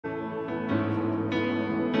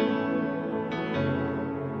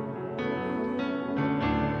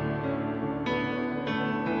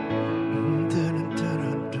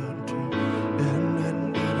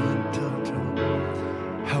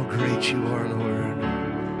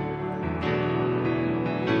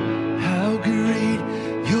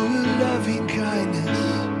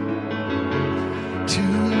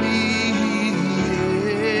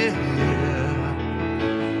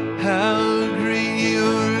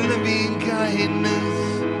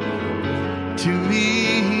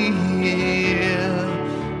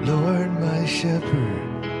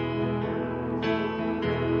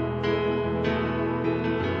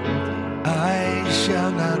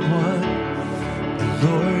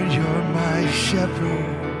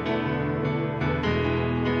shepherd,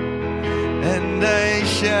 and I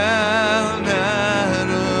shall not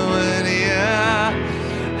want. Yeah,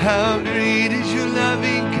 how great is your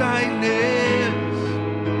loving kindness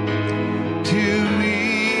to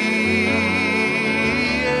me.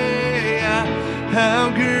 Yeah, how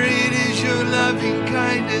great is your loving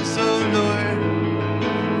kindness, oh Lord,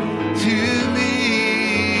 to me.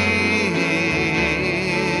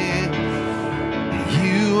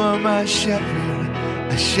 You are my shepherd,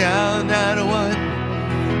 I shall not want.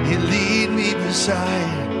 You lead me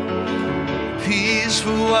beside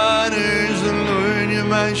peaceful waters, oh Lord, you're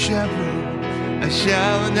my shepherd, I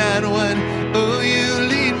shall not want. Oh, you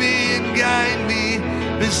lead me and guide me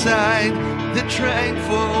beside the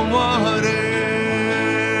tranquil water.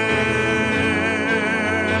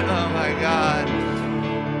 Oh my God,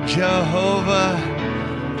 Jehovah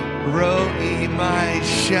Rohi, my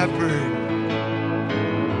shepherd.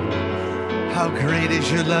 How great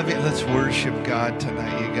is your loving. Let's worship God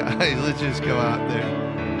tonight, you guys. Let's just go out there.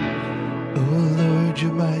 Oh Lord,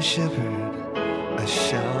 you're my shepherd, I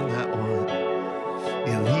shall not want.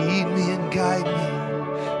 You lead me and guide me.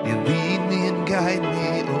 You lead me and guide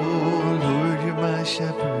me. Oh Lord, you're my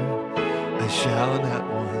shepherd, I shall not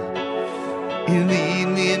want. You lead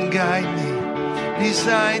me and guide me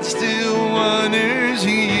beside still waters.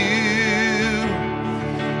 You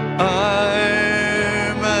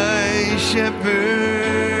are my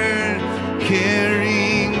shepherd,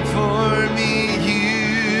 caring for me.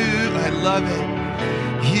 You, I love it.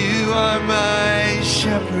 You are my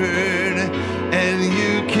shepherd, and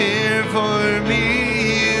you care for me.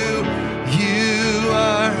 You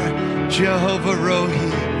are Jehovah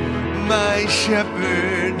Rohi, my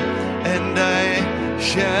shepherd, and I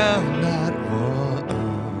shall not want.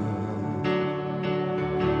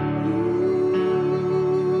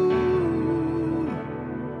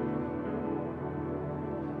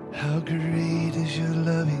 How great is your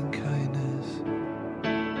loving kindness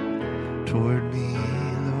toward me,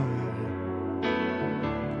 Lord.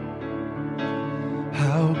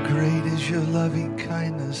 How great is your loving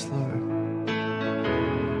kindness, Lord,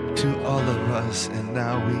 to all of us, and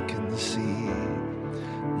now we can see.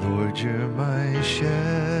 Lord, you're my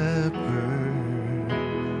shepherd,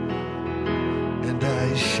 and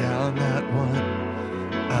I shall not want.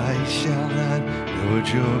 I shall not. Lord,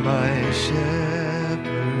 you're my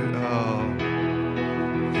shepherd, oh,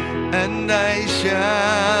 and I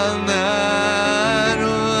shall not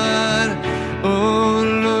want. Oh,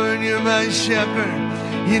 Lord, you're my shepherd.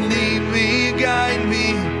 You lead me, guide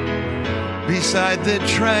me beside the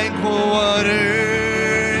tranquil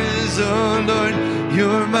waters. Oh, Lord,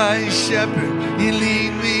 you're my shepherd. You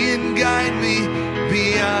lead me and guide me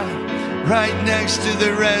beyond, right next to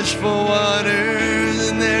the restful waters.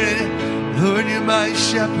 And there, Lord, you're my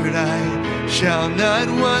shepherd, I shall not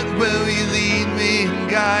want. Will you lead me and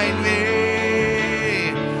guide me?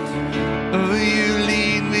 Oh, you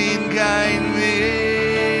lead me and guide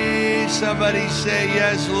me. Somebody say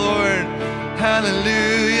yes, Lord.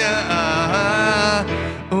 Hallelujah.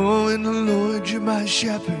 Oh, and the Lord, you're my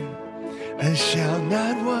shepherd, I shall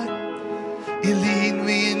not want. You lead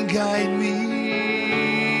me and guide me.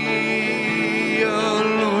 Oh,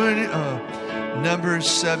 Lord. Number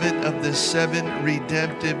 7 of the 7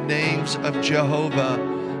 redemptive names of Jehovah.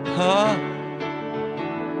 Huh?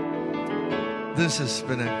 This has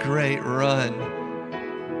been a great run.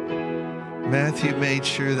 Matthew made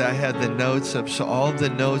sure that I had the notes up, so all the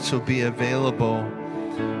notes will be available.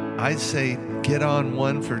 I'd say get on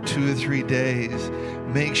one for 2 or 3 days.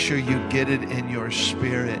 Make sure you get it in your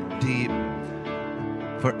spirit deep.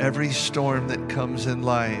 For every storm that comes in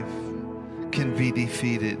life can be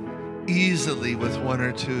defeated easily with 1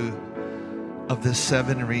 or 2 of the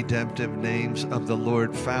 7 redemptive names of the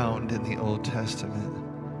Lord found in the Old Testament.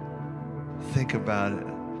 Think about it.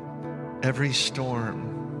 Every storm,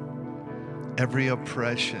 every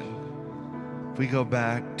oppression. If we go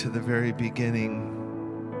back to the very beginning,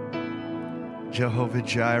 Jehovah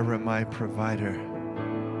Jireh, my provider.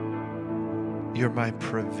 You're my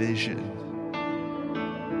provision.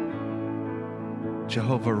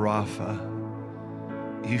 Jehovah Rapha,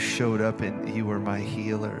 you showed up and you were my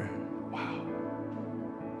healer. Wow.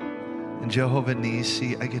 And Jehovah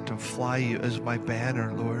Nisi, I get to fly you as my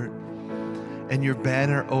banner, Lord. And your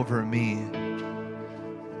banner over me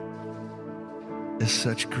is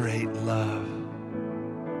such great love.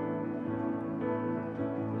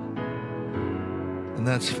 And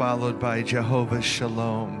that's followed by Jehovah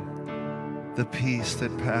Shalom, the peace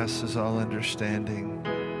that passes all understanding.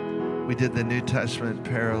 We did the New Testament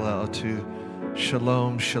parallel to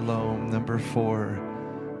Shalom, Shalom. Number 4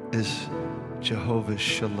 is Jehovah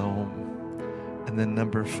Shalom. And then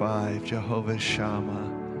number 5, Jehovah Shammah.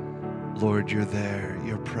 Lord, you're there.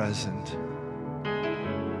 You're present.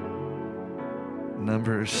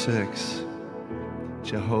 Number 6,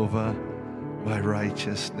 Jehovah, my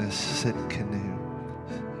righteousness, Sitkanu.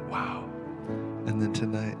 Wow. And then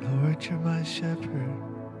tonight, Lord, you're my shepherd.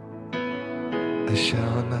 I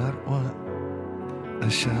shall not want. I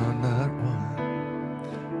shall not want.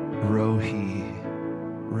 Rohi,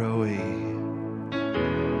 Roi.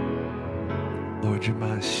 Lord, you're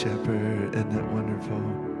my shepherd. Isn't that wonderful?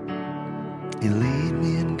 You lead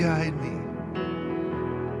me and guide me.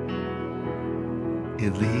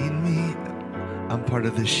 You lead me. I'm part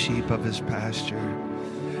of the sheep of his pasture.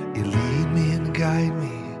 You lead me and guide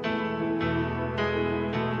me.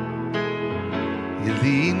 You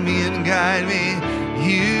lead me and guide me.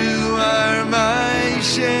 You are my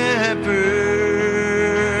shepherd,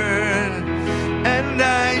 and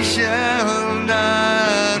I shall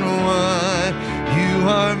not want. You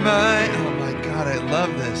are my, oh my God, I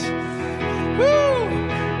love this. Woo!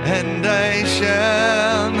 And I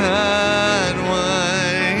shall not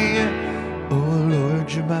want. Oh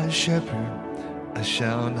Lord, you're my shepherd. I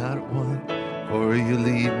shall not want, for you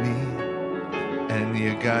lead me and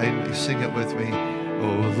you guide me. Sing it with me.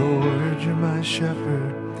 Oh Lord, you're my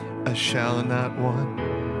shepherd. I shall not want,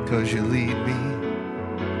 'cause you lead me.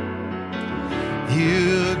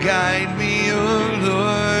 You guide me, oh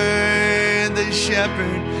Lord. The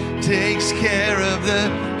shepherd takes care of the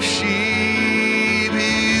sheep.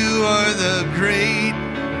 You are the great,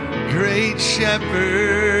 great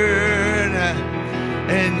shepherd.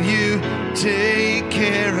 And you take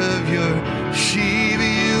care of your sheep.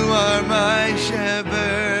 You are my shepherd,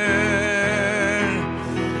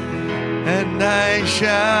 and I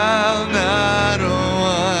shall not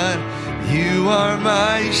want. You are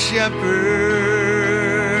my shepherd,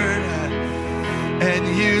 and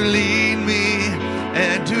you lead me.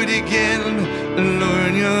 And do it again,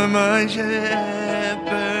 Lord, you're my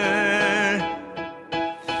shepherd,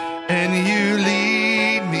 and you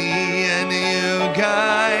lead me and you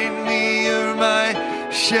guide me. You're my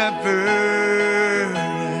shepherd,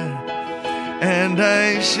 and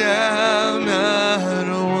I shall not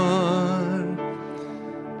want.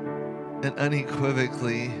 And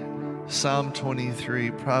unequivocally, Psalm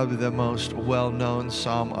 23, probably the most well-known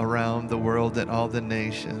psalm around the world and all the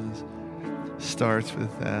nations, starts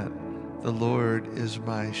with that. The Lord is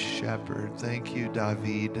my shepherd. Thank you,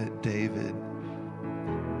 David.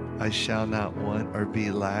 I shall not want or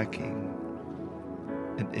be lacking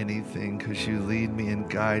in anything, because you lead me and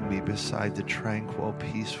guide me beside the tranquil,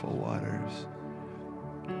 peaceful waters.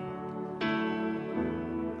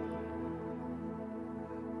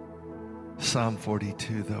 Psalm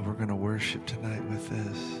 42, though, we're going to worship tonight with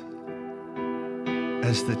this.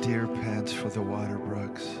 As the deer pants for the water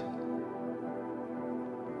brooks,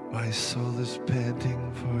 my soul is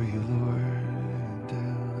panting for you, Lord.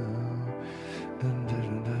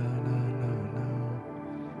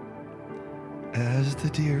 As the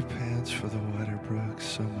deer pants for the water brooks,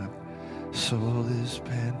 so my soul is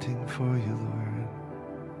panting for you, Lord.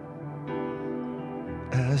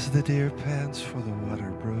 As the deer pants for the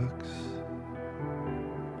water brooks,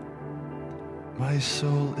 my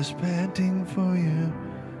soul is panting for you.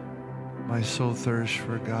 My soul thirsts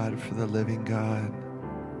for God, for the living God.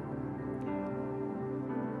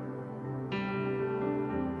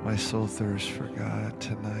 My soul thirsts for God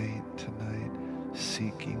tonight,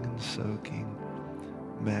 seeking and soaking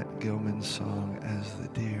Matt Gilman's song, As the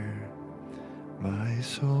Deer. My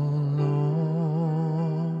soul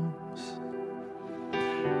longs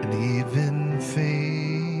and even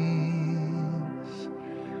faints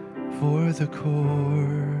for the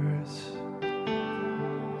course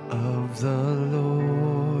of the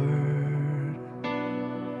Lord.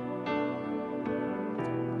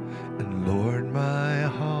 And Lord, my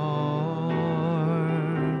heart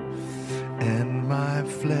and my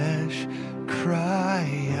flesh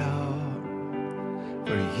cry out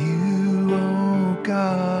for you, oh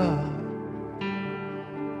God.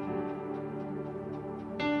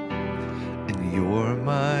 And you're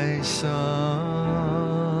my sun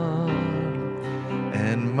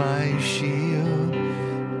and my shield.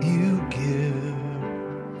 You give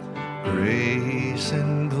grace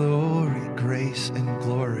and glory, grace and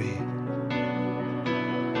glory.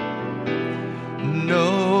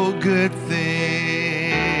 No good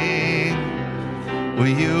thing will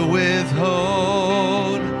you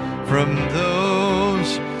withhold from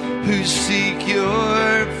those who seek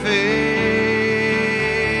your face.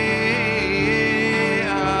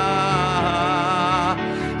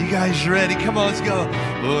 You guys ready? Come on, let's go.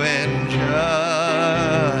 When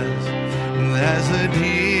just as a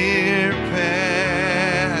deer pants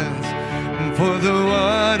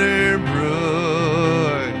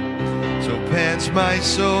my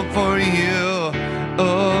soul for you,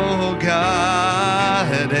 oh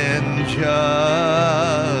God, and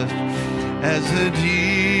just as the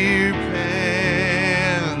deer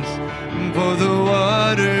pants for the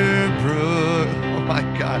water brook. Oh my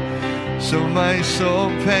God. So my soul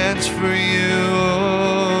pants for you,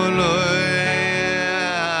 oh Lord.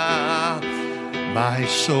 My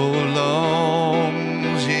soul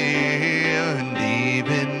longs and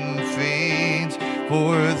even faints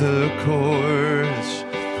for the courts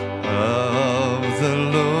of the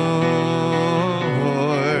Lord.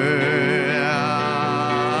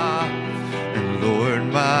 And Lord,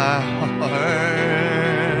 my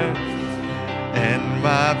heart and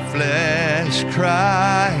my flesh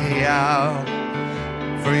cry out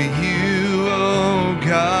for you, oh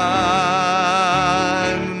God.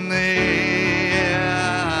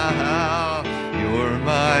 You're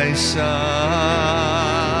my sun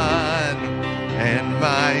and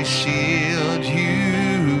my shield.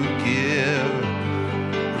 You give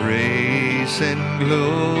grace and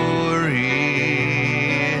glory.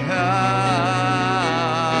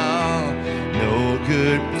 No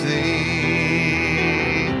good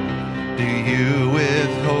thing do you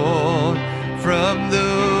withhold from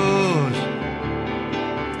those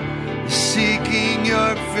seeking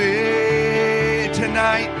your face.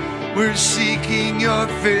 Tonight we're seeking your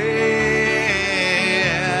face,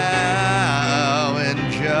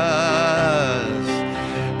 and just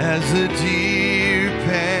as the deer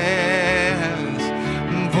pants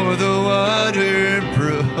for the water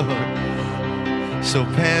brook, so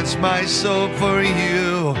pants my soul for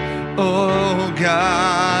you, oh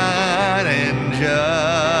God. And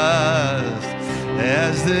just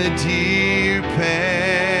as the deer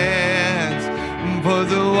pants for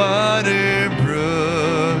the water brook.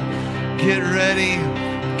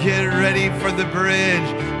 Get ready for the bridge.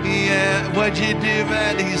 Yeah, what'd you do,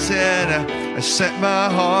 man? He said, I set my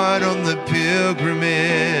heart on the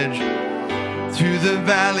pilgrimage. Through the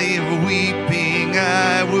valley of weeping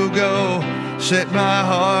I will go. Set my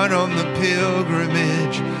heart on the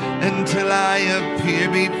pilgrimage until I appear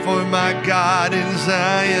before my God in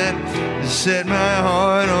Zion. Set my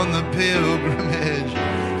heart on the pilgrimage.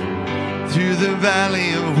 Through the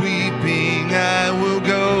valley of weeping I will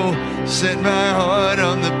go. Set my heart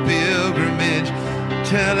on the pilgrimage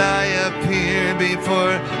till I appear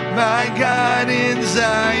before my God in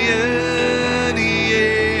Zion. Yeah,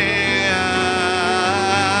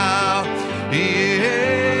 yeah, yeah,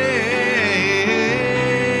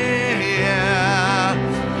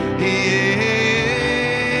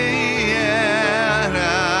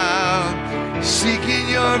 yeah. Seeking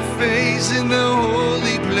your face in the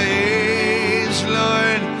holy place,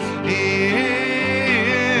 Lord.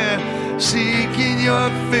 Yeah, seeking your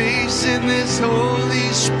face in this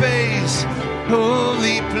holy space,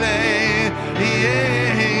 holy place.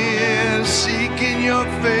 Yeah, seeking your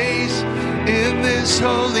face in this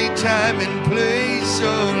holy time and place,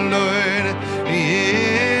 oh Lord.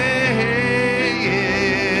 Yeah, yeah,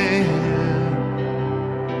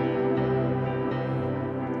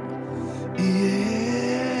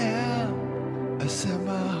 yeah. I set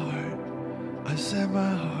my heart, I set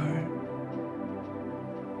my heart.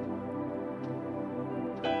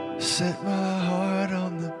 Set my heart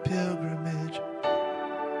on the pilgrimage.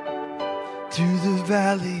 Through the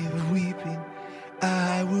valley of weeping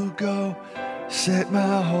I will go. Set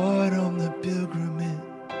my heart on the pilgrimage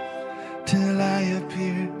till I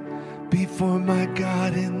appear before my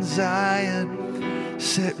God in Zion.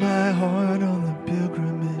 Set my heart on the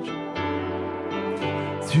pilgrimage.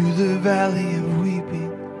 Through the valley of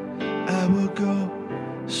weeping I will go.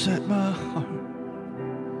 Set my heart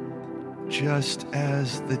just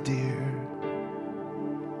as the deer,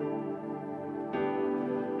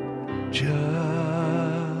 just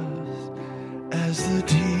as the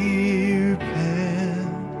deer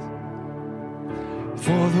pants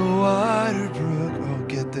for the water brook. Oh,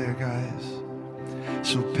 get there, guys.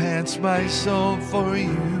 So pants my soul for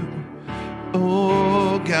you,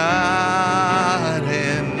 oh God,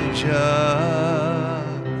 and just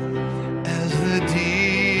as the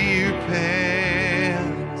deer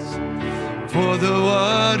pants for the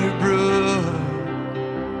water brook,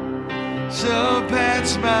 so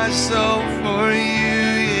pants my soul for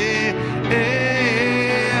you,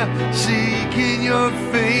 yeah, seeking your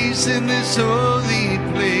face in this holy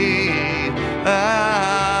place,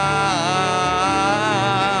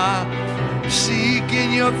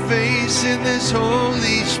 seeking your face in this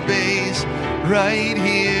holy space, right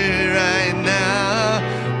here, right now.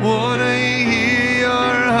 Wanna hear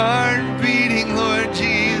your heart beating, Lord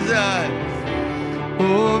Jesus.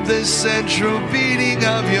 Oh, the central beating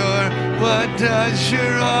of your, what does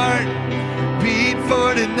your heart beat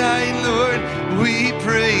for tonight, Lord, we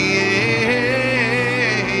pray.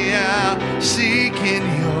 Seeking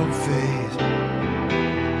your face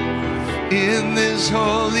in this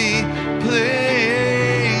holy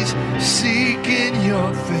place, seeking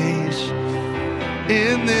your face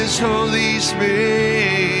in this holy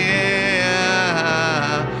space.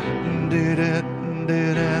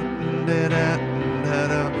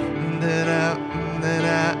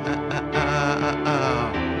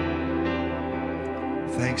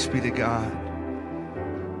 Thanks be to God.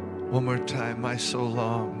 One more time. My soul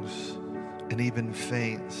longs and even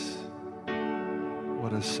faints.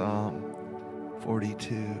 What a Psalm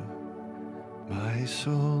 42. My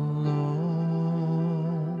soul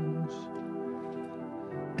longs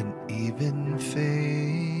and even faints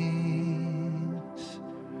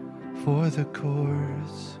for the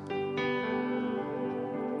courts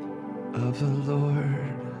of the Lord.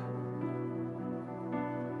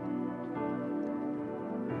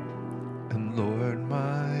 And Lord,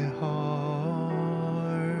 my heart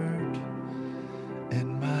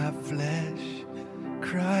and my flesh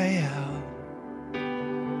cry out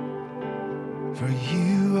for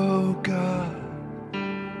you, O God.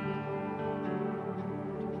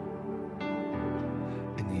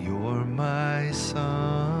 And you're my sun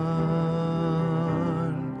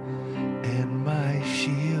and my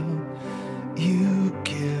shield. You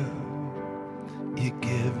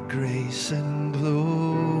give grace and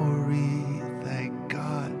glory. Thank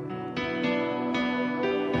God.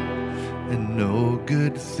 And no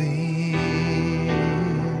good thing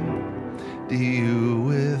do you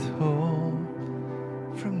withhold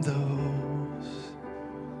from those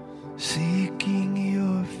seeking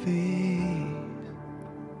your face.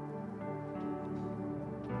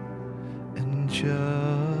 And just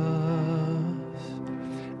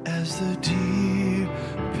as the deer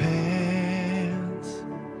pants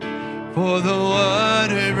for the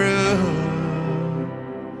water brook,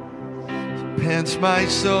 pants my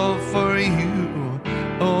soul for you,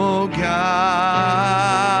 O God.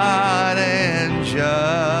 And just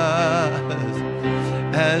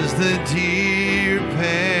as the deer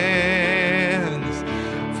pants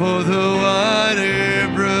for the water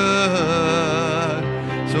brook,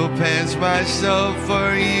 so pants my soul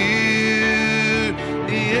for you.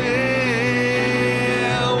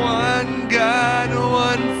 Yeah, one God,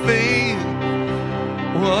 one faith,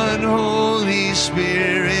 one Holy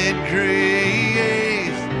Spirit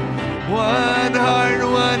grace, one heart,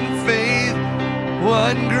 one faith,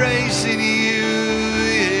 one grace in you.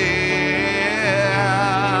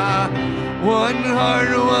 Yeah, one heart,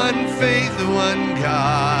 one faith, one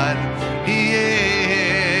God.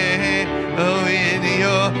 Yeah, oh, in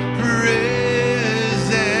your presence,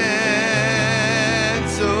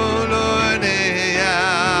 oh Lord,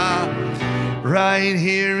 yeah, right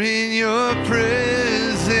here in your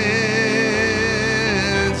presence.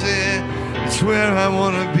 It's where I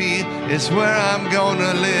want to be. It's where I'm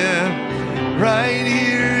gonna live. Right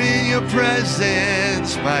here in your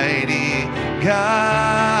presence, mighty God.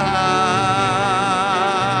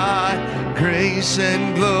 Grace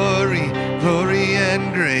and glory, glory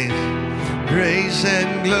and grace. Grace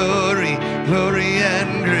and glory, glory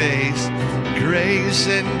and grace. Grace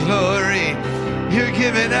and glory. You're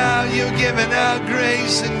giving out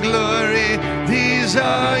grace and glory. These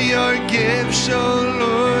are your gifts, oh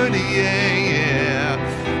Lord, yeah, yeah.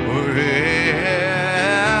 Oh,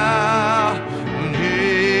 yeah.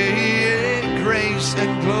 Yeah. Grace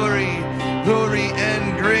and glory, glory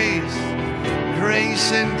and grace.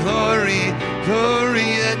 Grace and glory, glory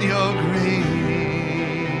and your grace.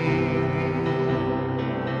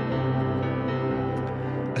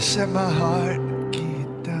 I set my heart,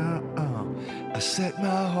 I set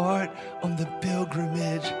my heart on the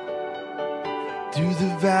pilgrimage. Through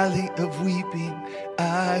the valley of weeping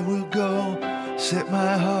I will go. Set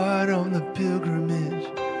my heart on the pilgrimage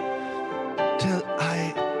till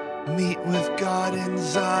I meet with God in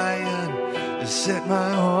Zion. I set my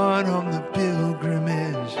heart on the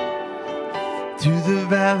pilgrimage. Through the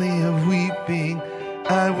valley of weeping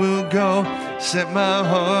I will go. Set my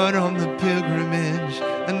heart on the pilgrimage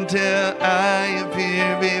until I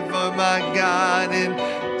appear before my God in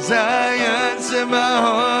Zion. Set my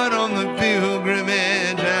heart on the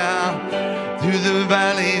pilgrimage now. Through the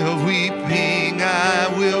valley of weeping I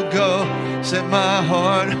will go. Set my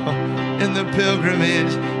heart in the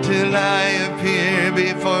pilgrimage till I appear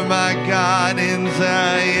before my God in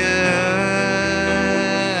Zion.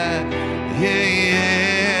 Yeah,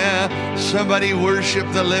 yeah. Somebody worship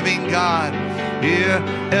the living God. Yeah,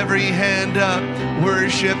 every hand up,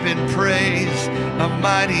 worship and praise. A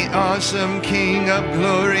mighty, awesome King of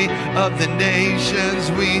glory of the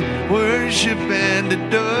nations. We worship and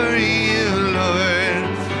adore you, Lord.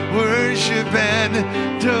 Worship and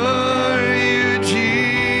adore you,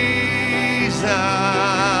 Jesus.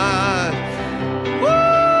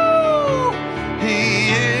 Woo!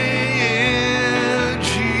 Yeah,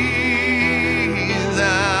 Jesus.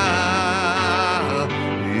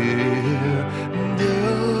 Yeah.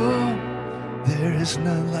 No, there is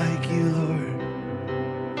none like you, Lord.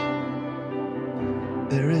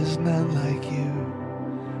 There is none like you,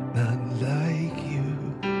 none like you.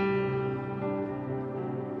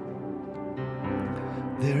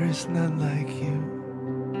 There is none like you.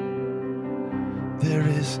 There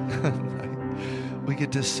is none like you. We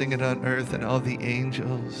get to sing it on earth, and all the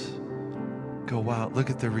angels go out. Look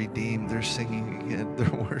at the redeemed. They're singing again.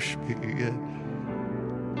 They're worshiping again.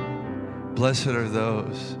 Blessed are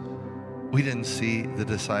those. We didn't see the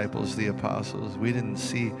disciples, the apostles. We didn't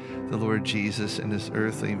see the Lord Jesus in his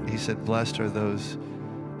earthly. He said, blessed are those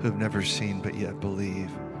who have never seen but yet believe.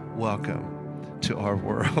 Welcome to our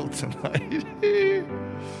world tonight.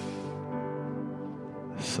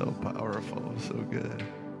 So powerful, so good.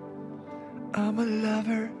 I'm a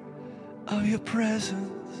lover of your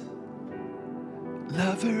presence.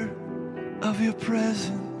 Lover of your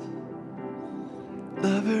presence.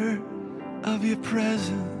 Lover of your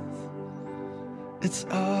presence. It's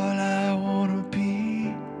all I want to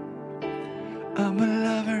be. I'm a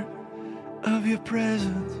lover of your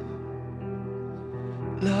presence.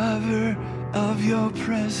 Lover of your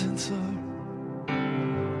presence, Lord.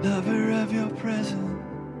 Lover of your presence.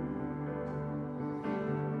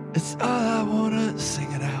 It's all I want to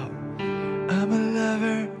sing it out. I'm a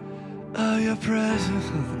lover of your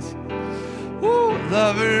presence. Woo!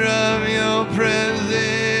 Lover of your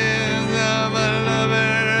presence. I'm a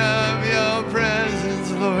lover of your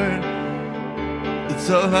presence, Lord. It's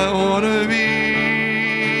all I want to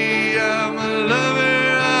be. I'm a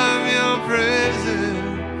lover of your presence.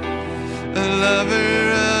 A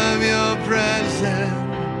lover of your presence.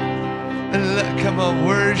 Come on,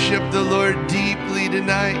 worship the Lord deeply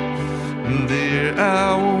tonight. There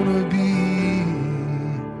I want to be.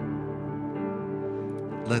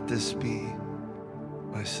 Let this be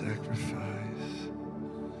my sacrifice.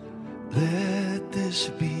 Let this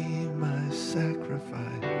be my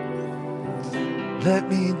sacrifice. Let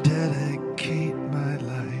me dedicate my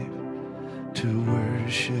life to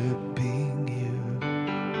worshiping you.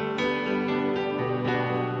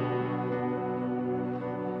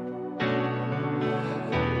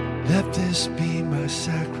 Let this be my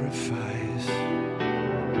sacrifice.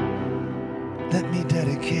 Let me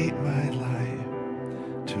dedicate my life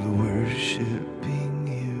to worshiping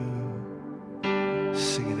you.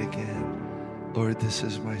 Sing it again. Lord, this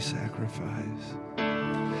is my sacrifice.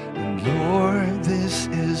 And Lord, this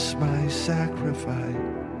is my sacrifice.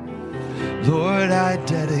 Lord, I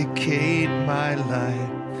dedicate my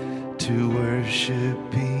life to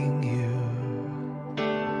worshiping you.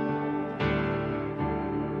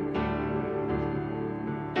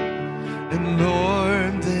 And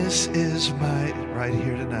Lord, this is my, right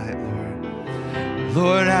here tonight, Lord.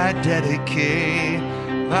 Lord, I dedicate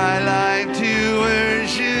my life to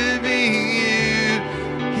worshiping you.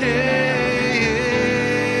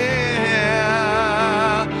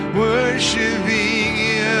 Yeah, worshiping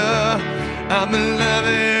you. I'm a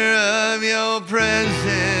lover of your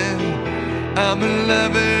presence. I'm a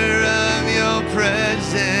lover of your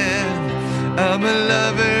presence. I'm a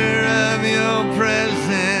lover of your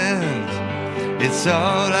presence. It's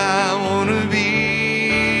all I want to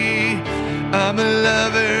be. I'm a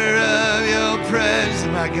lover of your presence,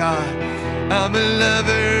 my God. I'm a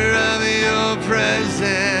lover of your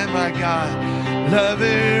presence, my God.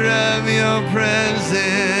 Lover of your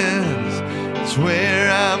presence. It's where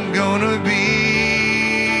I'm gonna be.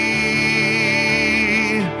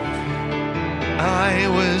 I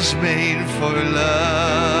was made for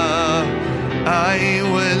love. I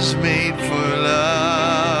was made for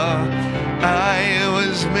love. I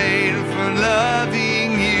was made for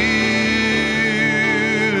loving you.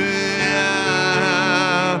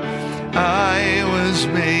 I was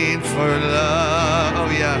made for love. Oh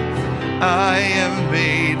yeah. I am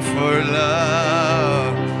made for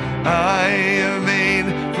love. I am made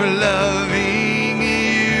for loving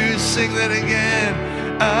you. Sing that again.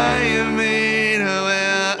 I am made,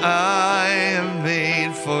 well, I am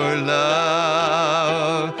made for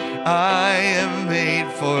love. I am made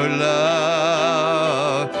for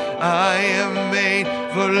love. I am made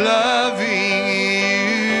for loving you,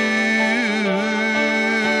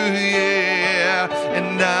 yeah.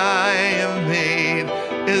 And I am made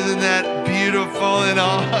beautiful and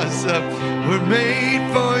awesome. We're made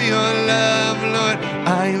for your love, Lord.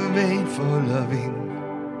 I am made for loving.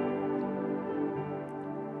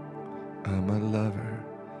 I'm a lover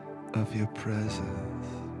of your presence.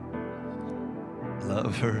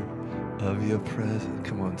 Lover of your presence.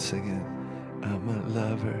 Come on, sing it. I'm a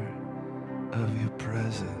lover of your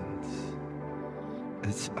presence.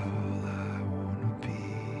 It's all I want to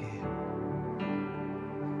be.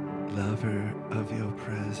 Lover of your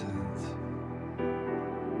presence.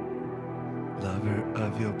 Lover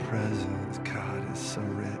of your presence. God is so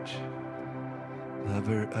rich.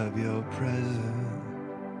 Lover of your presence.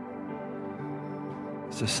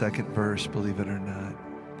 It's the second verse, believe it or not.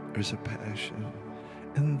 There's a passion.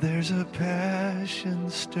 And there's a passion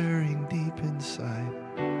stirring deep inside.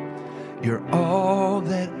 You're all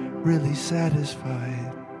that really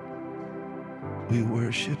satisfied. We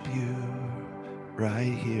worship you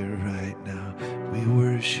right here, right now. We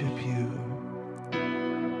worship you.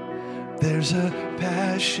 There's a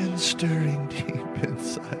passion stirring deep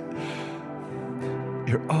inside.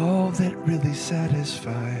 You're all that really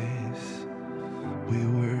satisfies.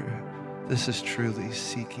 This is truly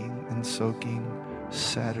seeking and soaking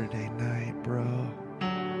Saturday night, bro.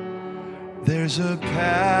 There's a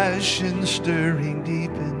passion stirring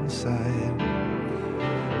deep inside.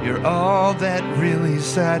 You're all that really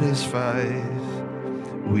satisfies.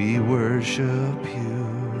 We worship you.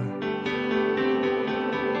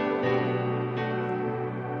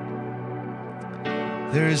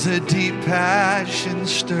 There's a deep passion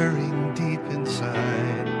stirring deep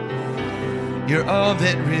inside. You're all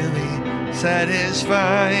that really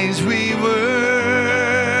satisfies. We worship.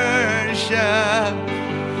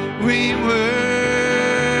 We worship.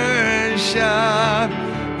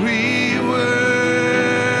 We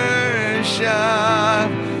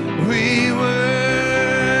worship. We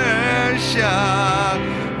worship.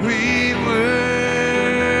 We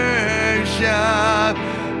worship.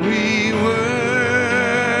 We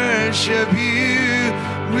worship you.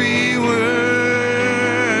 We worship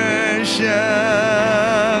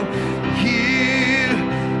you.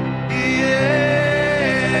 Yeah.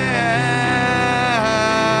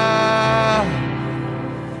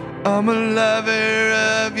 I'm a lover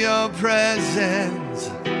of your presence.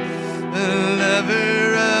 A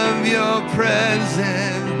lover of your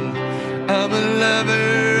presence. I'm a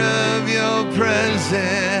lover of your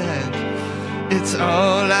presence. It's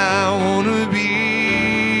all I want to be.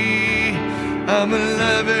 I'm a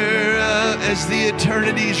lover as the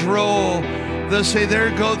eternities roll. They'll say,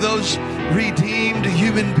 there go those redeemed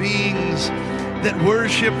human beings that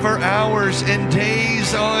worship for hours and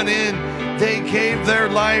days on end. They gave their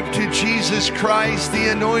life to Jesus Christ, the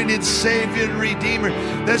anointed Savior and Redeemer.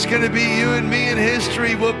 That's going to be you and me, and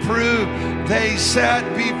history will prove. They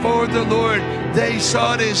sat before the Lord. They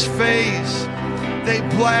sought His face. They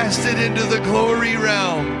blasted into the glory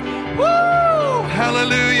realm. Woo!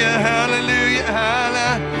 Hallelujah, hallelujah, hallelujah.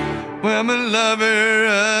 Well, I'm a lover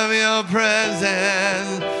of your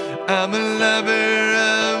presence. I'm a lover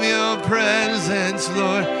of your presence,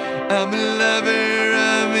 Lord. I'm a lover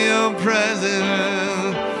of your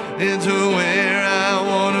presence. It's where I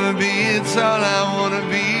want to be. It's all I want to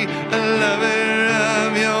be. A lover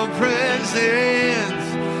of your presence.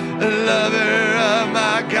 A lover of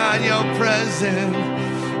my God, your presence.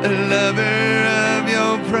 A lover of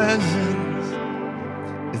your presence.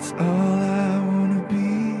 It's all I want to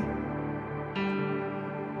be.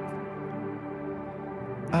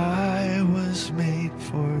 I was made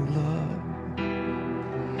for love.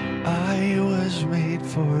 I was made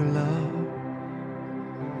for love.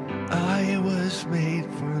 I was made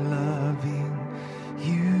for loving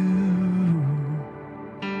you.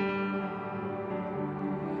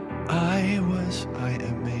 I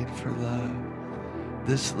am made for love.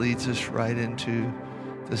 This leads us right into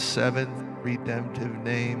the seventh redemptive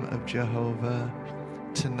name of Jehovah.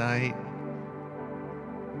 Tonight,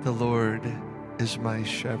 the Lord is my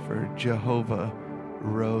shepherd, Jehovah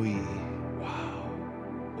Roi. Wow.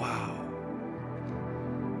 Wow.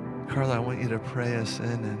 Carla, I want you to pray us in,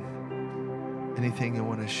 and anything you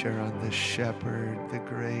want to share on this shepherd, the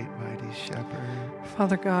great, mighty shepherd.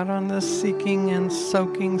 Father God, on this seeking and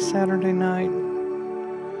soaking Saturday night,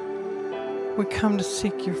 we come to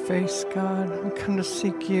seek your face, God. We come to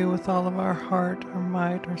seek you with all of our heart, our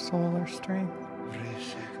might, our soul, our strength.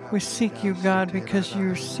 We seek you, God, because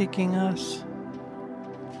you're seeking us.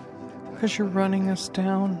 Because you're running us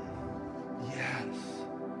down. Yes.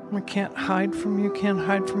 We can't hide from you, can't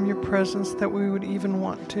hide from your presence that we would even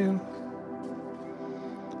want to.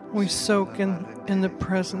 We soak in the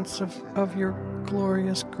presence of your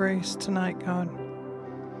glorious grace tonight, God.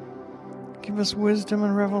 Give us wisdom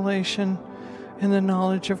and revelation in the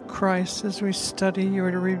knowledge of Christ as we study your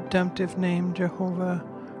redemptive name, Jehovah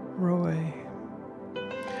Roe.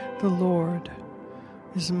 The Lord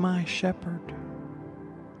is my shepherd.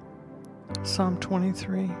 Psalm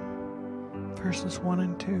 23, verses 1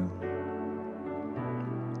 and 2.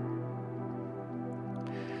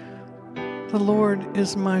 The Lord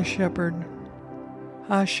is my shepherd,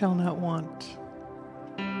 I shall not want.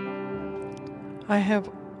 I have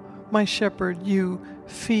my shepherd, you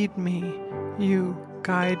feed me, you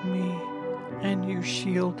guide me, and you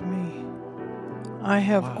shield me. I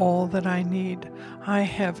have all that I need. I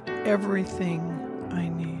have everything I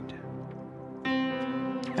need.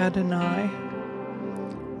 Adonai,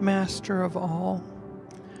 Master of all,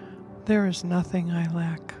 there is nothing I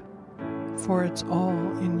lack, for it's all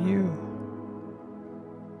in you.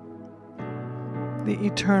 The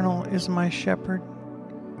Eternal is my shepherd.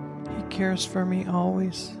 He cares for me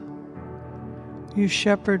always. You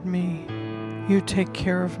shepherd me. You take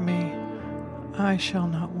care of me. I shall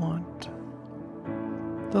not want.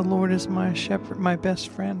 The Lord is my shepherd, my best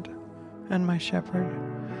friend, and my shepherd.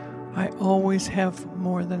 I always have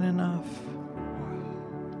more than enough.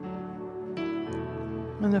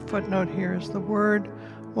 And the footnote here is the word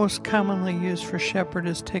most commonly used for shepherd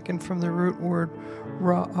is taken from the root word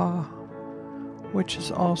ra'ah, which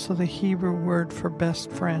is also the Hebrew word for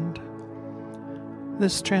best friend.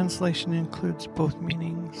 This translation includes both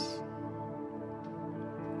meanings.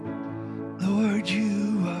 Lord,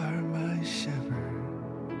 you are my shepherd.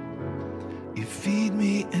 You feed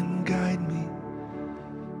me and guide me,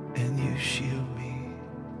 and you shield me.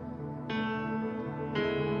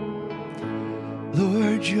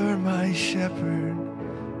 Lord, you're my shepherd,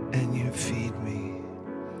 and you feed me.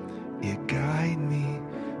 You guide me,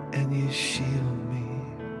 and you shield me.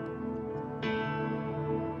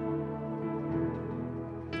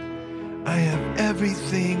 I have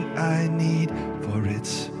everything I need, for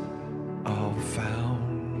it's all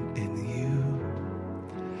found in you.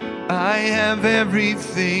 I have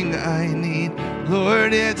everything I need,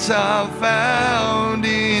 Lord, it's all found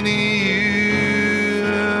in you.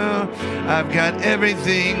 I've got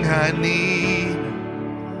everything I need,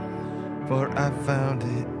 for I found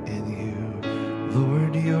it in you.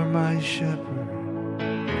 Lord, you're my shepherd,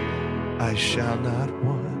 I shall not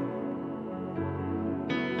want.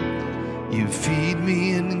 You feed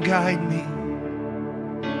me and guide me,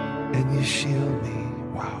 and you shield me.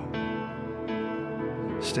 Wow.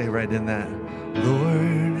 Stay right in that.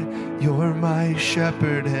 Lord, you're my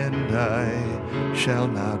shepherd, and I shall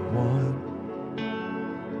not want.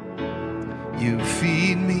 You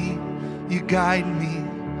feed me, you guide me,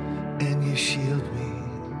 and you shield me.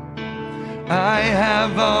 I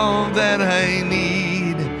have all that I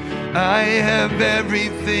need. I have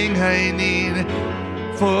everything I need,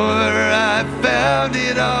 for I found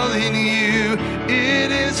it all in you.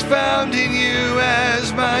 It is found in you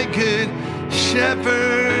as my good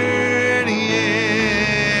shepherd,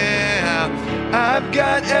 yeah. I've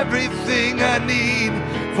got everything I need,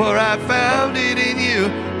 for I found it in you.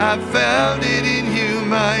 I found it in you,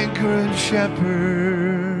 my good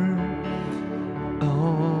shepherd.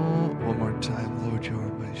 Oh, one more time. Lord, you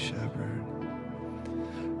are my shepherd.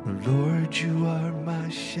 Lord, you are my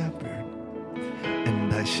shepherd,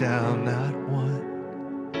 and I shall not want.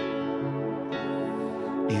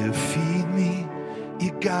 You feed me,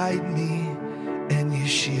 you guide me, and you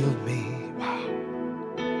shield me. Wow.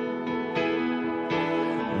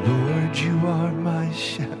 Lord, you are my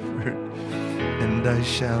shepherd, and I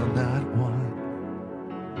shall not want.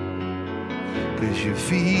 'Cause you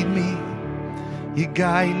feed me, you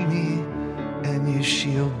guide me, and you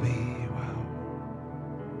shield me. Wow.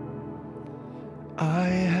 I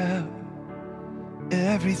have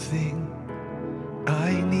everything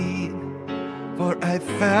I need, for I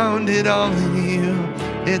found it all in you.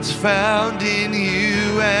 It's found in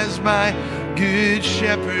you as my good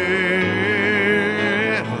shepherd.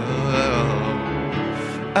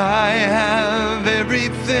 Oh, I have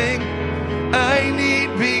everything I need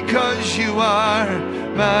because you are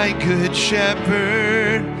my good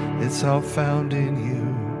shepherd. It's all found in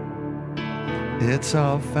you. It's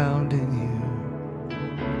all found in you.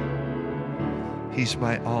 He's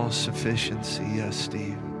my all-sufficiency. Yes,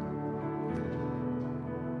 Steve.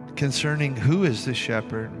 Concerning who is the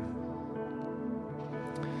shepherd,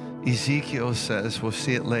 Ezekiel says, we'll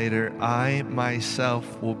see it later, I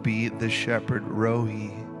myself will be the shepherd,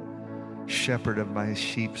 Rohi, shepherd of my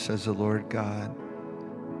sheep, says the Lord God.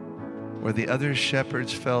 Where the other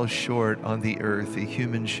shepherds fell short on the earth, the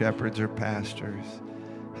human shepherds or pastors,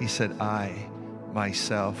 he said, I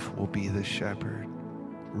myself will be the shepherd,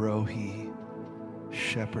 Rohi,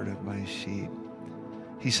 shepherd of my sheep.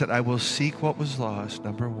 He said, I will seek what was lost,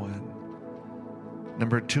 number one.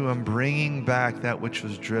 Number two, I'm bringing back that which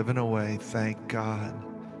was driven away. Thank God.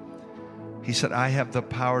 He said, I have the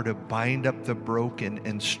power to bind up the broken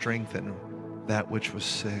and strengthen that which was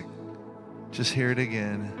sick. Just hear it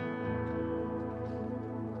again.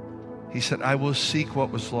 He said, I will seek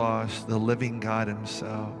what was lost, the living God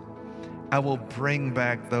himself. I will bring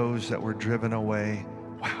back those that were driven away.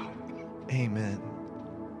 Wow. Amen.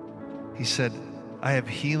 He said, I have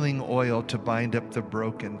healing oil to bind up the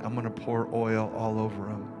broken. I'm going to pour oil all over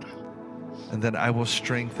them. And then I will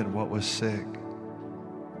strengthen what was sick.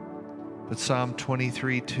 But Psalm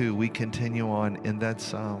 23:2, we continue on in that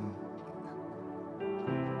psalm.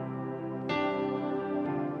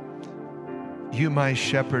 You, my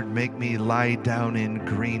shepherd, make me lie down in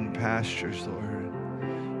green pastures, Lord.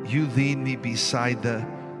 You lead me beside the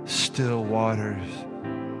still waters.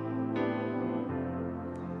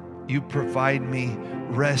 You provide me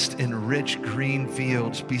rest in rich green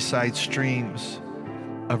fields beside streams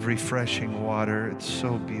of refreshing water. It's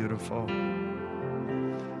so beautiful.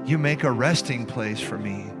 You make a resting place for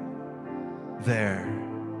me there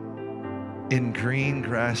in green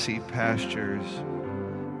grassy pastures.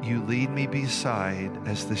 You lead me beside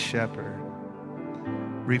as the shepherd,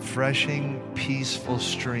 refreshing, peaceful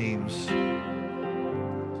streams.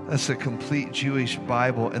 That's a complete Jewish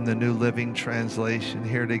Bible in the New Living Translation.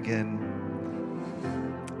 Hear it again.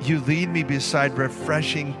 You lead me beside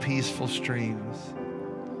refreshing, peaceful streams.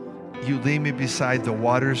 You lead me beside the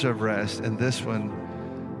waters of rest. And this one,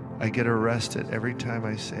 I get arrested every time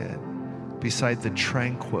I say it. Beside the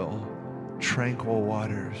tranquil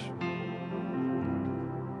waters.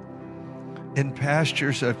 In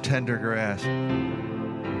pastures of tender grass,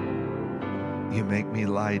 you make me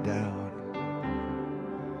lie down.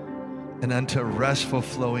 And unto restful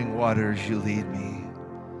flowing waters you lead me.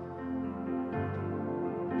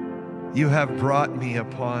 You have brought me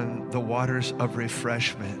upon the waters of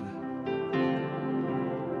refreshment.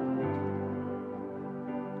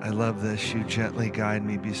 I love this. You gently guide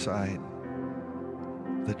me beside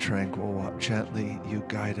the tranquil water. Gently you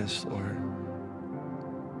guide us, Lord.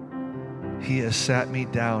 He has sat me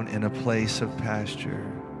down in a place of pasture.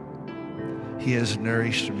 He has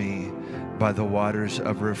nourished me by the waters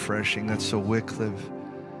of refreshing. That's the Wycliffe.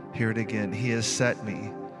 Hear it again. He has set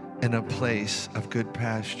me in a place of good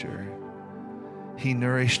pasture. He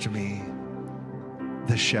nourished me,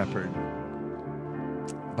 the shepherd,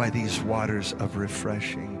 by these waters of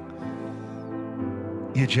refreshing.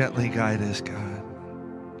 You gently guide us, God.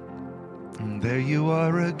 And there you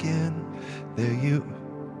are again. There you,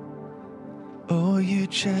 oh, you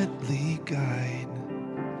gently guide.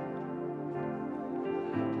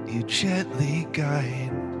 You gently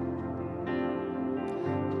guide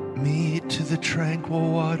me to the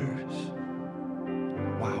tranquil waters.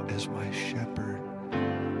 Wow, as my shepherd.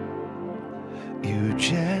 You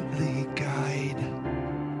gently guide.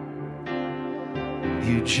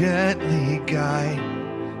 You gently guide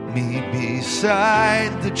me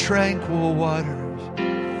beside the tranquil waters.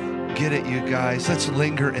 Get it, you guys? Let's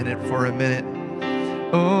linger in it for a minute.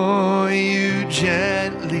 Oh, you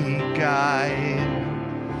gently guide.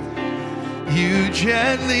 You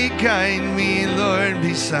gently guide me, Lord,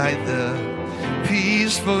 beside the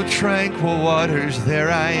peaceful, tranquil waters.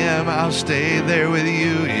 There I am, I'll stay there with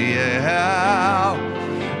you, yeah.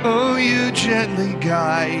 Oh, you gently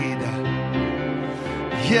guide.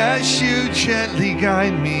 Yes, you gently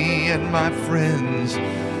guide me and my friends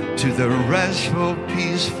to the restful,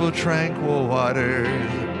 peaceful, tranquil waters.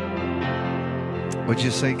 What'd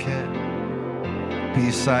you say, Ken?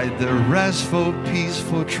 Beside the restful,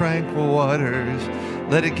 peaceful, tranquil waters.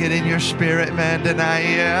 Let it get in your spirit, man, tonight,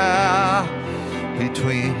 yeah.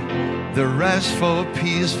 Between the restful,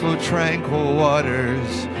 peaceful, tranquil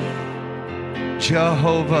waters.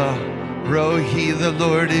 Jehovah Rohi, the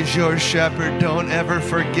Lord is your shepherd. Don't ever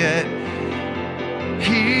forget.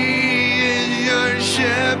 He is your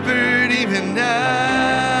shepherd even now.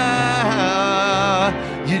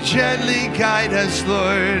 You gently guide us,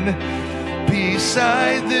 Lord,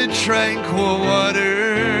 beside the tranquil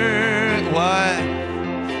water. Why?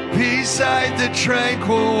 Beside the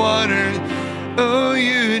tranquil water. Oh,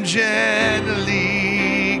 you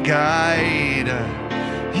gently guide.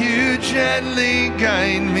 You gently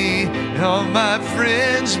guide me, all my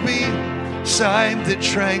friends beside the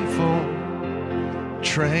tranquil,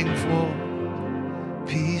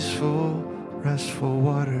 peaceful, restful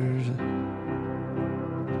waters.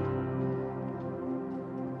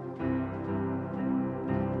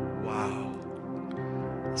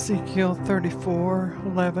 Ezekiel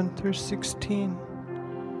 34:11-16.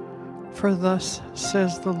 For thus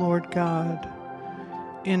says the Lord God,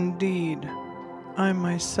 Indeed, I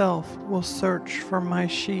myself will search for my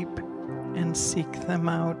sheep and seek them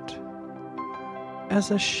out.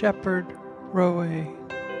 As a shepherd, Roe,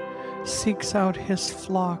 seeks out his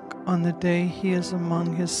flock on the day he is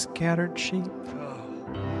among his scattered sheep,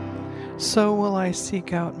 so will I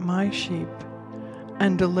seek out my sheep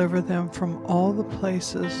and deliver them from all the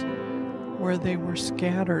places where they were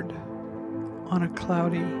scattered on a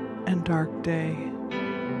cloudy and dark day.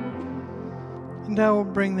 And I will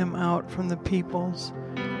bring them out from the peoples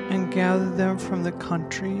and gather them from the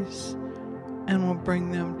countries and will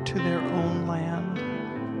bring them to their own land.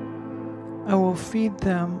 I will feed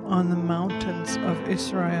them on the mountains of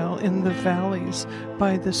Israel, in the valleys,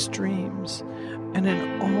 by the streams, and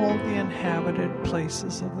in all the inhabited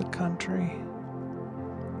places of the country.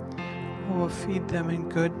 I will feed them in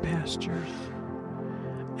good pastures,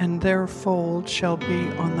 and their fold shall be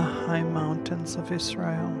on the high mountains of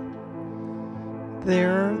Israel.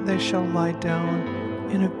 There they shall lie down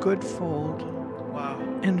in a good fold,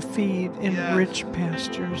 and feed in rich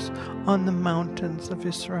pastures on the mountains of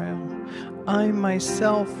Israel. I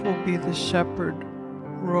myself will be the shepherd,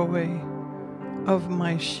 Roe, of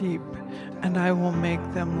my sheep, and I will make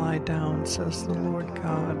them lie down, says the Lord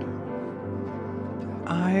God.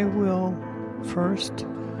 I will first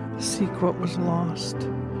seek what was lost,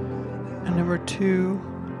 and number 2,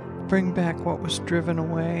 bring back what was driven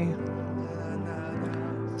away.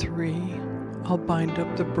 3, I'll bind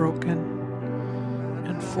up the broken.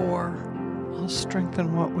 And 4, I'll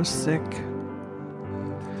strengthen what was sick.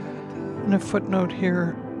 And a footnote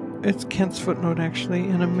here, it's Kent's footnote actually,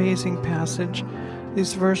 an amazing passage.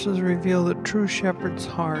 These verses reveal the true shepherd's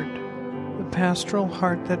heart, the pastoral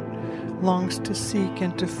heart that longs to seek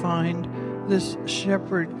and to find. This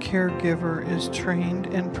shepherd caregiver is trained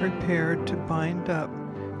and prepared to bind up,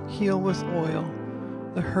 heal with oil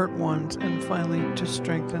the hurt ones, and finally to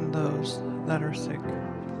strengthen those that are sick.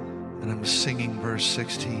 And I'm singing verse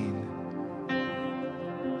 16.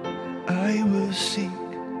 I will seek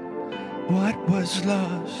what was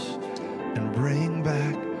lost and bring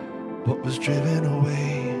back what was driven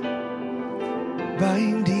away,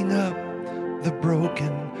 binding up the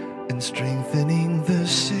broken and strengthening the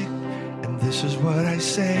sick. And this is what I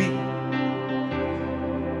say: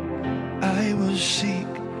 I will seek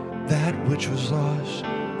that which was lost.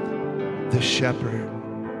 The shepherd,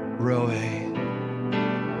 Roe.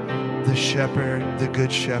 The shepherd, the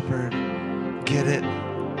good shepherd. Get it? I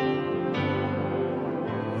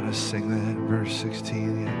want to sing that verse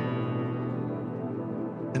 16. Yeah.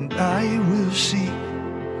 And I will seek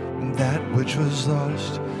that which was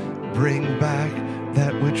lost, bring back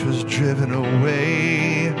that which was driven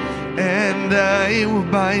away, and I will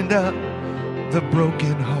bind up the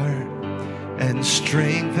broken heart and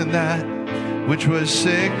strengthen that which was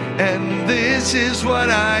sick. And this is what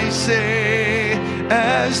I say: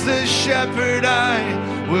 as the shepherd I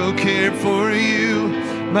will care for you,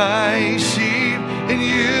 my sheep, and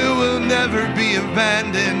you will never be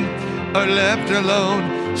abandoned or left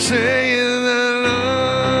alone, saying the Lord.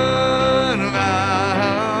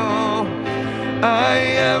 I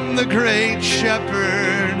am the great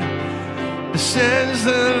shepherd, says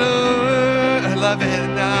the Lord. I love it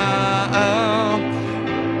now.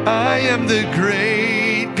 I am the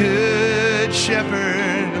great good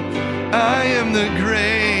shepherd. I am the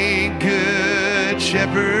great good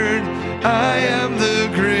shepherd. I am the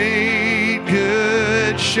great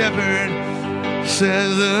good shepherd,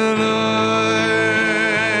 says the Lord.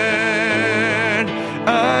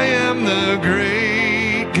 I am the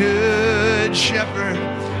great good shepherd.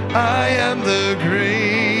 I am the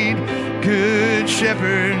great good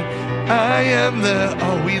shepherd. I am the,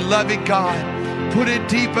 oh, we love it, God. Put it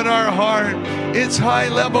deep in our heart. It's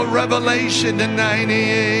high-level revelation tonight.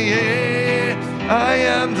 I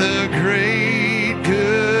am the great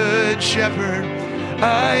good shepherd.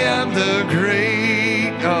 I am the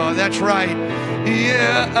great, oh, that's right.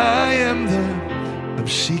 Yeah, I am I'm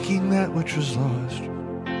seeking that which was lost,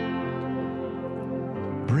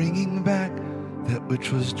 bringing back that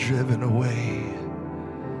which was driven away,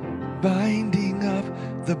 binding up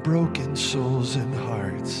the broken souls and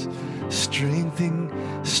hearts, strengthening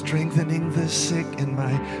the sick in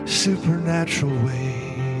my supernatural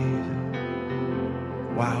way.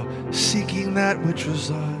 Wow, seeking that which was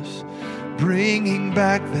lost, bringing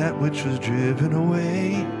back that which was driven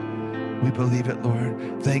away. We believe it,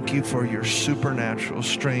 Lord. Thank you for your supernatural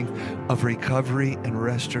strength of recovery and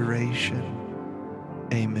restoration.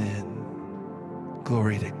 Amen.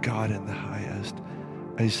 Glory to God in the highest.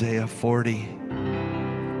 Isaiah 40.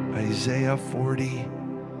 Isaiah 40,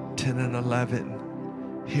 10 and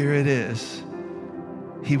 11. Here it is.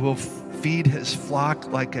 He will feed his flock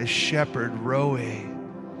like a shepherd, Roe.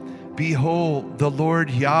 Behold, the Lord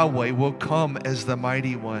Yahweh will come as the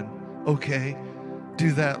mighty one. Okay,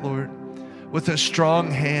 do that, Lord. With a strong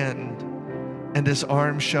hand, and his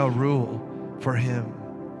arm shall rule for him.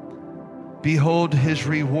 Behold, his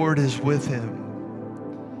reward is with him,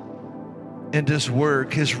 and his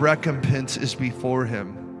work, his recompense is before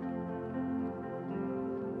him.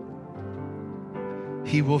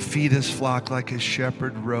 He will feed his flock like a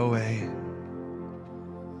shepherd, Roe.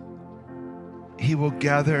 He will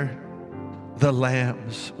gather the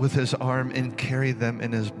lambs with his arm and carry them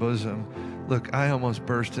in his bosom. Look, I almost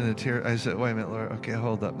burst into tears. I said, wait a minute, Lord. Okay,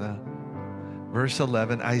 hold up now. Verse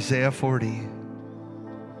 11, Isaiah 40.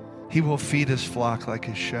 He will feed his flock like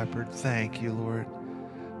a shepherd. Thank you, Lord.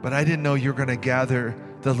 But I didn't know you were going to gather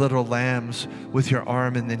the little lambs with your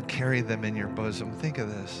arm and then carry them in your bosom. Think of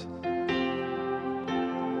this.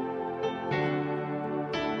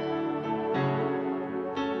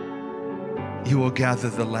 You will gather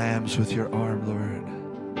the lambs with your arm, Lord,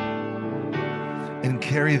 and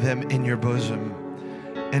carry them in your bosom,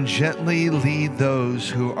 and gently lead those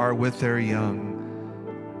who are with their young.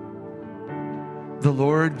 The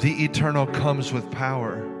Lord, the eternal, comes with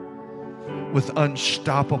power, with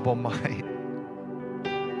unstoppable might.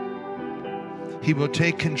 He will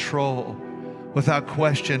take control without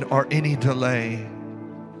question or any delay.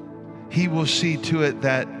 He will see to it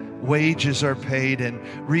that wages are paid and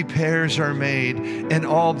repairs are made, and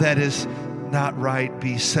all that is not right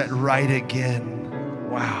be set right again.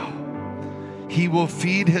 Wow. He will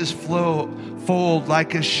feed his fold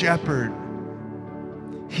like a shepherd.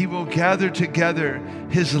 He will gather together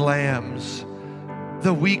his lambs,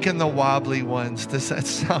 the weak and the wobbly ones. Does that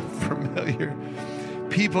sound familiar?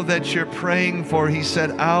 People that you're praying for, he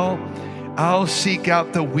said, I'll seek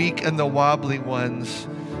out the weak and the wobbly ones,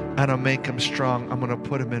 and I'll make them strong. I'm going to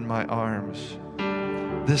put them in my arms.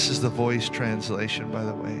 This is the Voice translation, by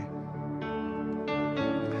the way.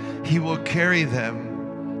 He will carry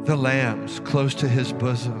them, the lambs, close to his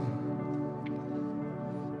bosom,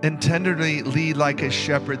 and tenderly lead like a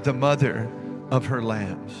shepherd the mother of her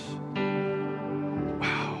lambs.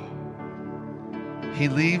 Wow. He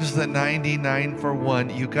leaves the 99 for one.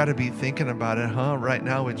 You got to be thinking about it, huh? Right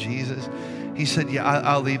now with Jesus. He said, yeah,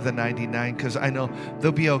 I'll leave the 99 because I know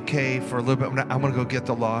they'll be okay for a little bit. I'm going to go get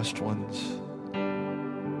the lost ones.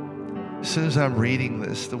 As soon as I'm reading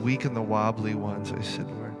this, the weak and the wobbly ones, I said,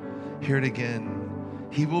 Lord, hear it again.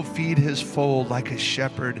 He will feed his fold like a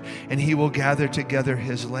shepherd, and he will gather together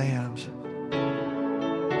his lambs.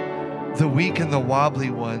 The weak and the wobbly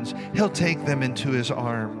ones, he'll take them into his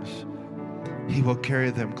arms. He will carry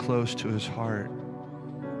them close to his heart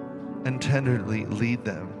and tenderly lead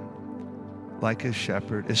them like a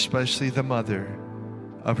shepherd, especially the mother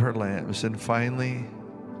of her lambs. And finally,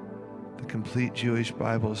 the complete Jewish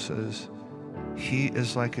Bible says, he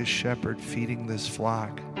is like a shepherd feeding this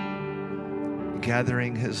flock,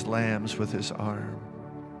 gathering his lambs with his arm,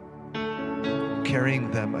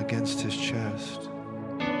 carrying them against his chest,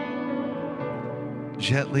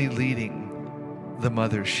 gently leading the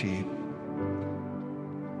mother sheep.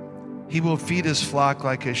 He will feed his flock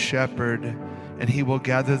like a shepherd, and he will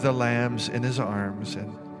gather the lambs in his arms,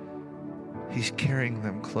 and he's carrying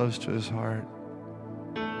them close to his heart.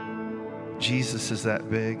 Jesus is that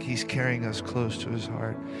big. He's carrying us close to his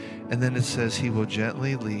heart. And then it says he will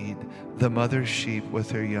gently lead the mother sheep with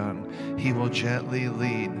her young. He will gently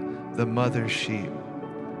lead the mother sheep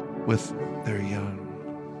with their young.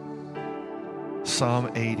 Psalm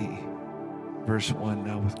 80, verse 1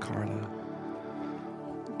 now with Carla.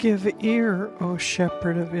 Give ear, O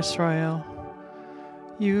shepherd of Israel,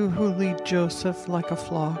 you who lead Joseph like a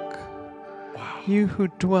flock. Wow. You who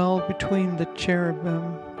dwell between the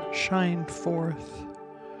cherubim, shine forth.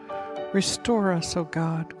 Restore us, O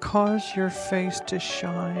God. Cause your face to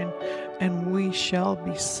shine, and we shall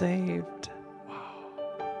be saved.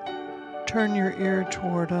 Wow. Turn your ear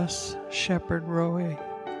toward us, shepherd Roe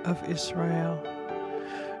of Israel.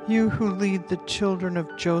 You who lead the children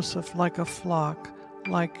of Joseph like a flock,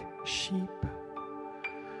 like sheep.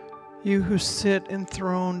 You who sit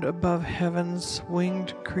enthroned above heaven's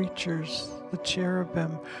winged creatures, the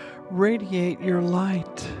cherubim, radiate your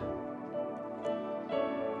light.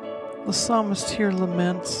 The psalmist here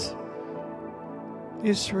laments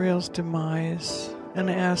Israel's demise and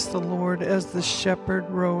asks the Lord as the shepherd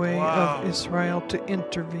Roe of Israel to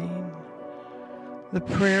intervene. The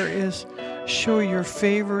prayer is, show your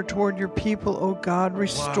favor toward your people, O God.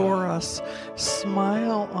 Restore us.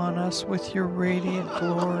 Smile on us with your radiant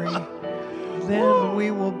glory. Then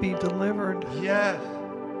we will be delivered. Yes.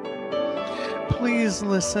 Please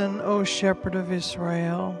listen, O Shepherd of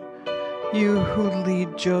Israel, you who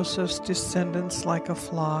lead Joseph's descendants like a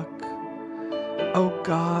flock. O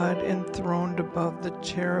God, enthroned above the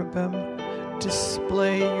cherubim,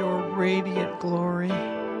 display your radiant glory.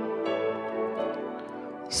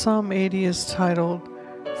 Psalm 80 is titled,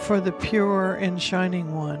 For the Pure and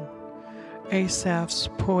Shining One, Asaph's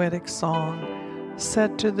poetic song,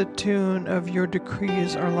 set to the tune of Your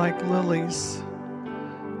decrees are like lilies.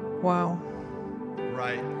 Wow.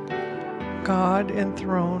 Right. God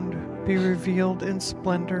enthroned, be revealed in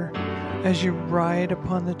splendor as you ride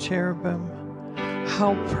upon the cherubim.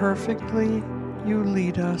 How perfectly you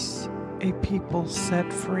lead us, a people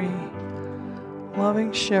set free.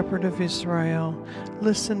 Loving Shepherd of Israel,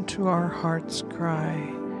 listen to our heart's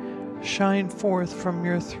cry. Shine forth from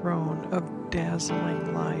your throne of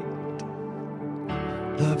dazzling light.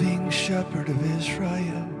 Loving Shepherd of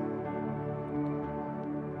Israel,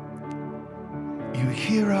 you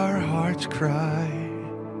hear our hearts cry,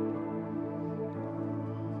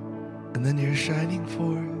 and then you're shining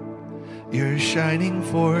forth. You're shining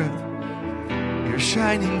forth. You're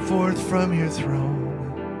shining forth from your throne.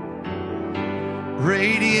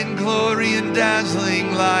 Radiant glory and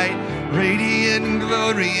dazzling light. Radiant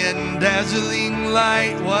glory and dazzling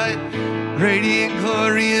light. What? Radiant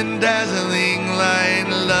glory and dazzling light.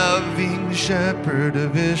 Loving Shepherd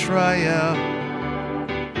of Israel,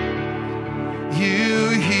 you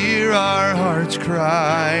hear our hearts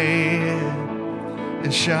cry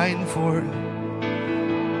and shine forth.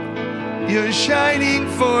 You're shining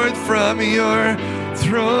forth from your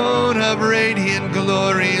throne of radiant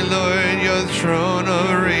glory, Lord, your throne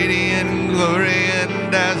of radiant glory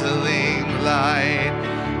and dazzling light.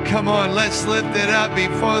 Come on, let's lift it up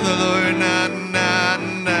before the Lord. Na, na,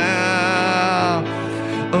 na.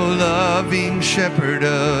 Oh, loving Shepherd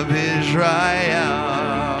of Israel,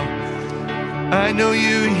 I know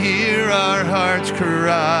you hear our hearts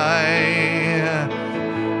cry.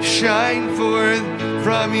 Shine forth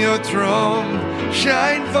from your throne,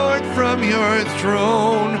 shine forth from your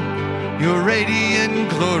throne, your radiant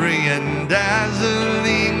glory and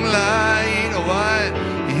dazzling light. What?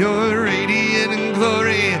 Your radiant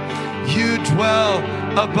glory. You dwell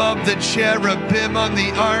above the cherubim on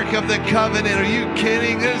the Ark of the Covenant. Are you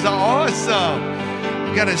kidding? This is awesome.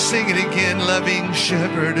 You gotta sing it again. Loving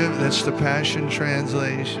Shepherd of, that's the Passion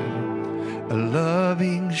Translation. A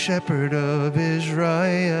loving Shepherd of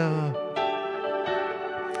Israel,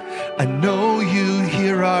 I know you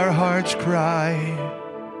hear our hearts cry.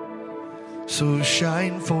 So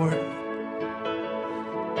shine forth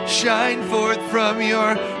from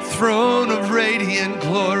your throne of radiant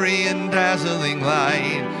glory and dazzling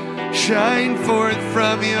light. Shine forth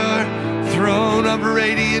from your throne of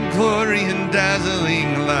radiant glory and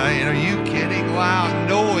dazzling light. Are you kidding? Wow,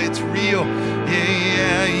 no, it's real.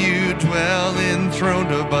 Yeah, you dwell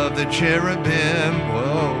enthroned above the cherubim.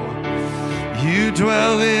 Whoa. You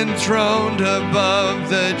dwell enthroned above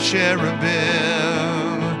the cherubim.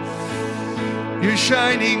 You're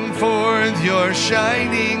shining forth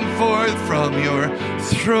from your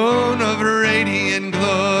throne of radiant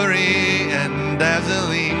glory and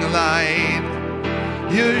dazzling light.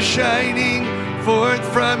 You're shining forth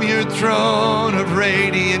from your throne of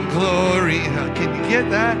radiant glory. Can you get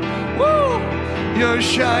that? Woo! You're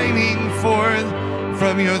shining forth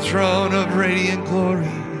from your throne of radiant glory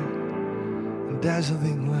and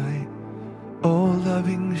dazzling light. Oh,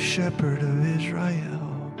 loving Shepherd of Israel.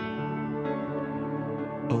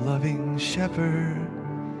 Oh, loving Shepherd.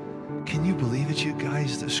 Can you believe it, you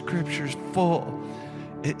guys? The scripture's full.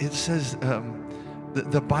 It says,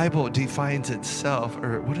 the Bible defines itself,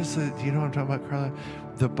 or what is the, you know what I'm talking about, Carla?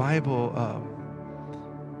 The Bible,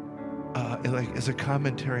 like, is a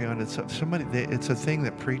commentary on itself. It's a thing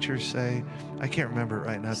that preachers say. I can't remember it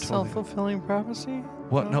right now. Self-fulfilling prophecy?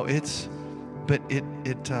 What? No,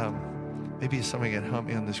 maybe somebody can help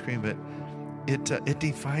me on the screen, but it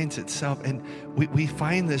defines itself, and we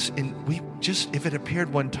find this if it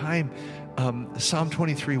appeared one time, Psalm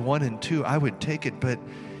 23, 1 and 2, I would take it, but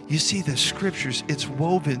you see the scriptures, it's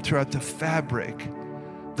woven throughout the fabric,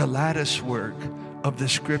 the lattice work of the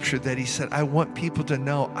scripture, that he said, I want people to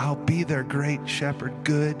know I'll be their great shepherd,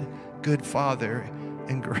 good father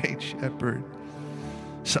and great shepherd.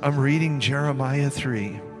 So I'm reading Jeremiah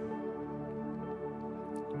 3,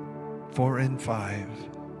 4 and 5.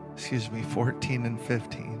 14 and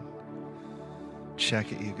 15.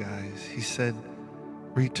 Check it, you guys. He said,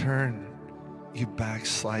 return, you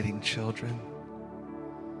backsliding children.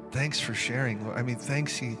 Thanks for sharing. I mean,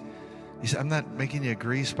 thanks. He said, I'm not making you a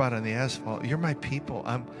grease spot on the asphalt. You're my people.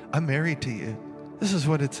 I'm married to you. This is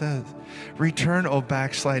what it says. Return, O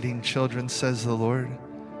backsliding children, says the Lord,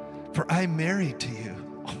 for I am married to you.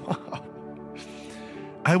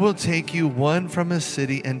 I will take you, one from a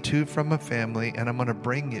city and two from a family, and I'm going to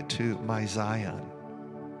bring you to my Zion.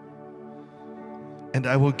 And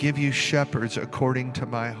I will give you shepherds according to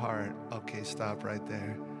my heart. Okay, stop right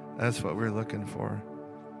there. That's what we're looking for.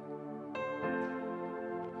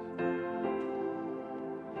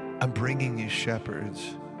 I'm bringing you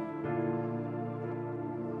shepherds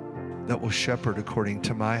that will shepherd according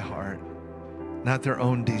to my heart, not their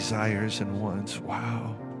own desires and wants.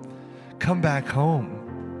 Wow. Come back home.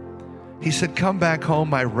 He said, come back home,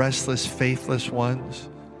 my restless, faithless ones.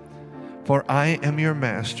 For I am your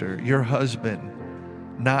master, your husband,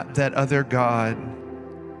 not that other God.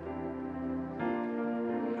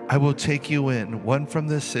 I will take you in, one from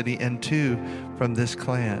this city and two from this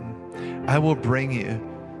clan. I will bring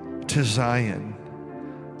you to Zion.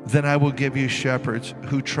 Then I will give you shepherds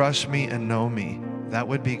who trust me and know me. That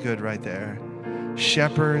would be good right there.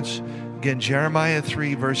 Shepherds. Again, Jeremiah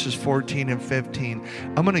 3 verses 14 and 15.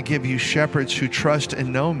 I'm going to give you shepherds who trust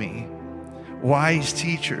and know me. Wise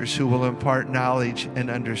teachers who will impart knowledge and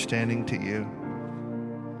understanding to you.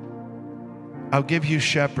 I'll give you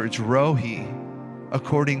shepherds, Rohi,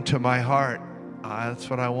 according to my heart. That's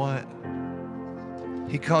what I want.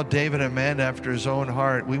 He called David a man after his own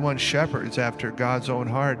heart. We want shepherds after God's own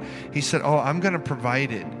heart. He said, I'm going to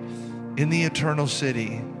provide it in the eternal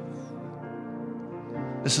city.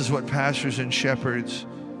 This is what pastors and shepherds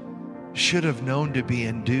should have known to be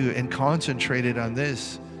and do, and concentrated on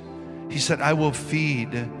this. He said, I will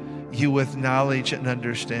feed you with knowledge and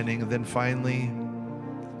understanding. And then finally,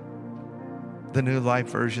 the New Life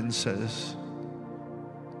Version says,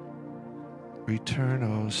 return,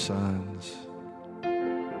 O sons.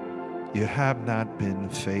 You have not been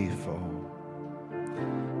faithful,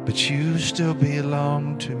 but you still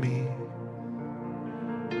belong to me.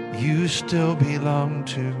 You still belong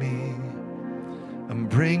to me. I'm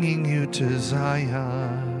bringing you to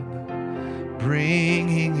Zion,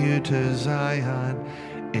 bringing you to Zion,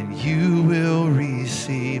 and you will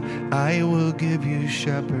receive. I will give you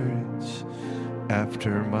shepherds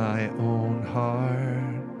after my own heart.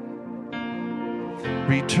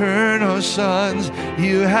 Return, O sons,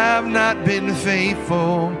 you have not been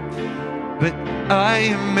faithful, but I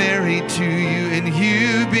am married to you and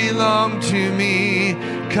you belong to me.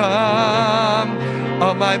 Come,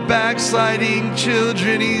 all my backsliding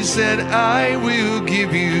children, he said, I will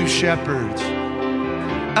give you shepherds.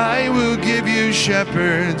 I will give you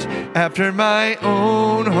shepherds after my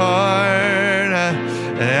own heart.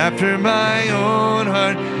 After my own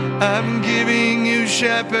heart, I'm giving you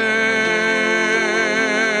shepherds.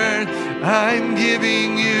 I'm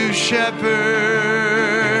giving you shepherds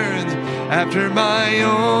after my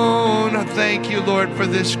own. Thank you, Lord, for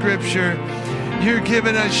this scripture. You're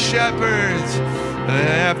giving us shepherds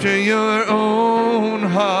after your own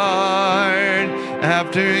heart.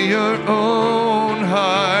 After your own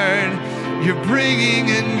heart. You're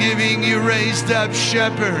bringing and giving you raised up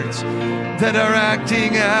shepherds that are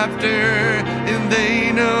acting after, and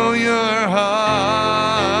they know your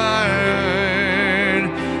heart.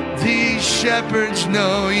 These shepherds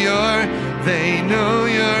know they know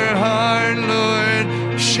your heart,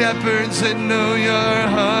 Lord. Shepherds that know your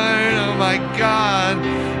heart, oh my God.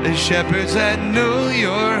 The shepherds that know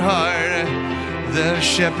your heart, the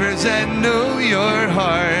shepherds that know your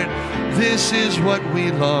heart. This is what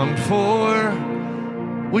we long for,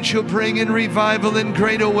 which will bring in revival and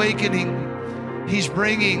great awakening. He's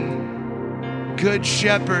bringing good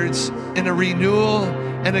shepherds in a renewal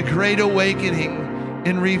and a great awakening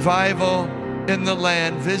in revival in the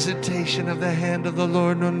land. Visitation of the hand of the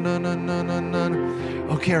Lord. No.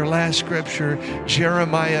 Okay, our last scripture,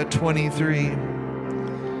 Jeremiah 23.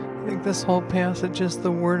 I think this whole passage is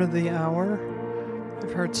the word of the hour.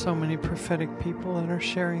 I've heard so many prophetic people that are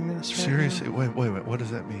sharing this right Seriously, now. wait. What does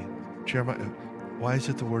that mean? Jeremiah, why is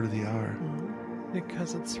it the word of the hour?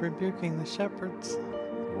 Because it's rebuking the shepherds.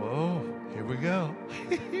 Whoa, here we go.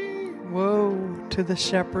 Woe to the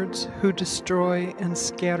shepherds who destroy and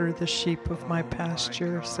scatter the sheep of my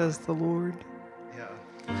pasture, says the Lord. Yeah.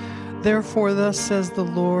 Therefore, thus says the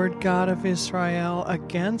Lord God of Israel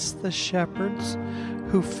against the shepherds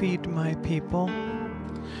who feed my people.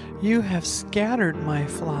 You have scattered my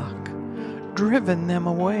flock, driven them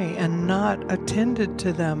away, and not attended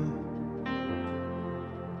to them.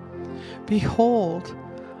 Behold,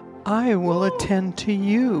 I will attend to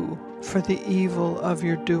you for the evil of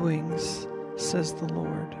your doings, says the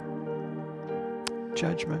Lord.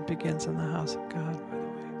 Judgment begins in the house of God, by the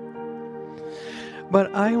way.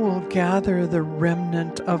 But I will gather the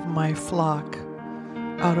remnant of my flock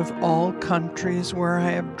out of all countries where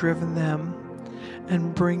I have driven them,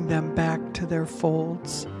 and bring them back to their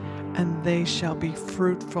folds, and they shall be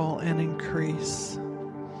fruitful and increase.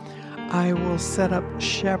 I will set up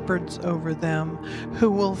shepherds over them who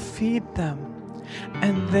will feed them,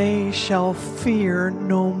 and they shall fear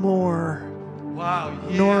no more, Wow.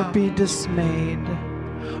 Yeah. nor be dismayed,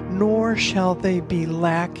 nor shall they be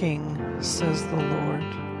lacking, says the Lord.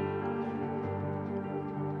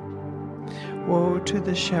 Woe to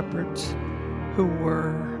the shepherds who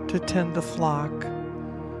were to tend the flock,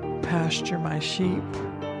 pasture my sheep,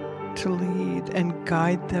 to lead and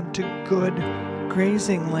guide them to good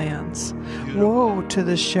grazing lands. Woe to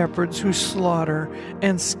the shepherds who slaughter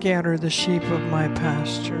and scatter the sheep of my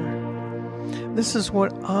pasture. This is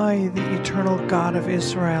what I, the eternal God of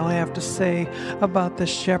Israel, have to say about the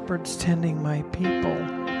shepherds tending my people.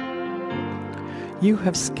 You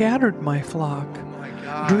have scattered my flock,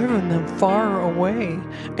 driven them far away,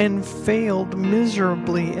 and failed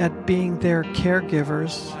miserably at being their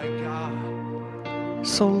caregivers.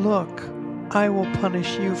 So look, I will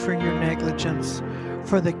punish you for your negligence,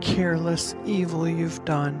 for the careless evil you've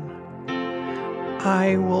done.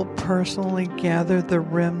 I will personally gather the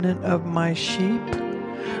remnant of my sheep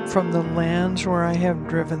from the lands where I have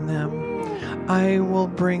driven them. I will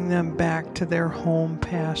bring them back to their home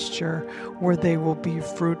pasture, where they will be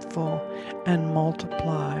fruitful and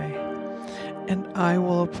multiply. And I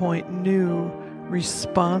will appoint new,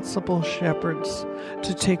 responsible shepherds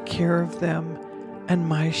to take care of them, and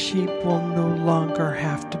my sheep will no longer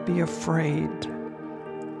have to be afraid.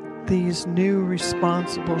 These new,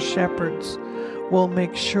 responsible shepherds will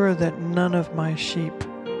make sure that none of my sheep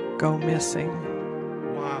go missing.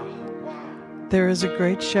 Wow. There is a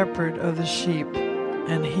great shepherd of the sheep,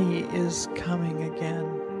 and he is coming again.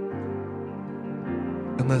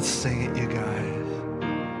 And let's sing it, you guys.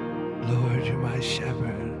 Lord, you're my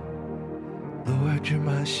shepherd. Lord, you're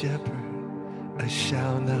my shepherd. I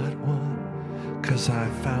shall not want, 'cause I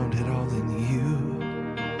found it all in you.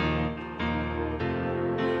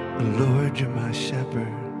 Lord, you're my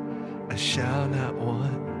shepherd. I shall not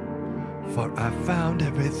want, for I found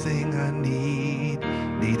everything I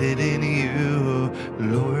needed in you.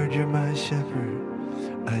 Lord, you're my shepherd.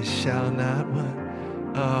 I shall not want.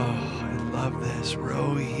 Oh, I love this.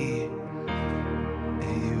 Row ye.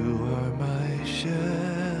 You are my shepherd,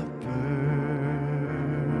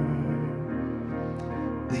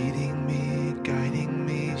 leading me, guiding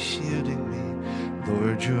me, shielding me.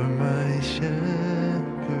 Lord, you're my shepherd,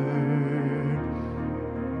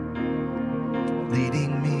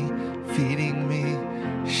 leading me, feeding me,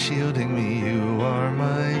 shielding me. You are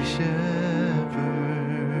my shepherd.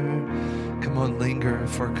 Come on, linger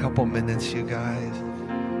for a couple minutes, you guys.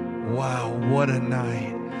 Wow, what a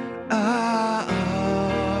night.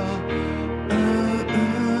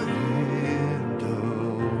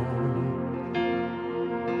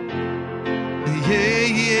 Yeah,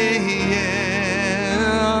 yeah, yeah.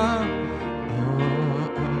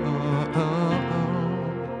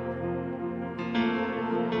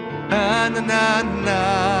 Na,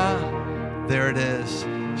 na. There it is.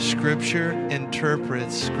 Scripture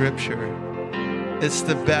interprets Scripture. It's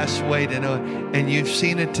the best way to know it. And you've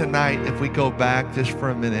seen it tonight if we go back just for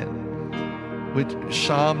a minute. With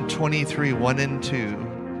Psalm 23, 1 and 2.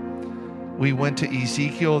 We went to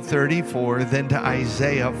Ezekiel 34, then to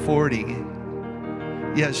Isaiah 40.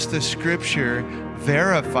 Yes, the Scripture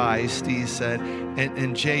verifies, Steve said,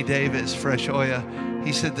 and Jay Davis, Fresh Oil,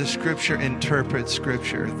 he said the Scripture interprets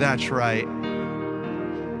Scripture. That's right.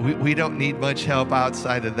 We don't need much help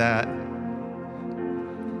outside of that.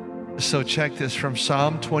 So check this, from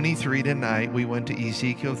Psalm 23 tonight, we went to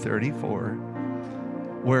Ezekiel 34,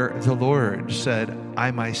 where the Lord said,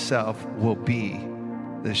 I myself will be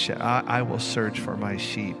the shepherd. I will search for my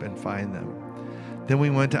sheep and find them. Then we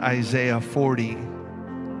went to Isaiah 40,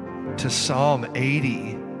 to Psalm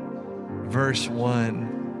 80, verse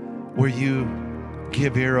 1, where you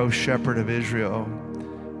give ear, O shepherd of Israel.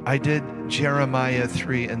 I did Jeremiah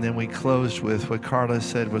 3, and then we closed with what Carla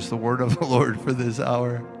said was the word of the Lord for this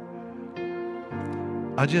hour.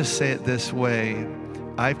 I'll just say it this way.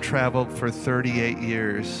 I've traveled for 38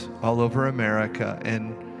 years all over America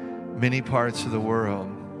and many parts of the world.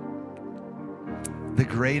 The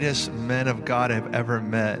greatest men of God I've ever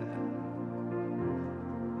met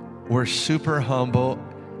were super humble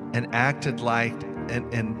and acted like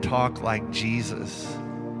and talked like Jesus.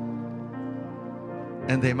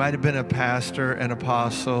 And they might have been a pastor, an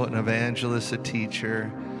apostle, an evangelist, a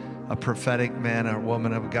teacher, a prophetic man or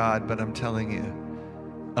woman of God, but I'm telling you,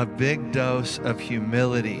 a big dose of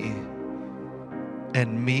humility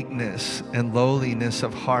and meekness and lowliness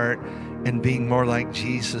of heart And being more like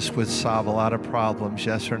Jesus would solve a lot of problems.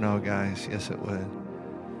 Yes or no, guys? Yes, it would.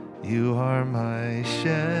 You are my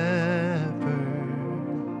shepherd.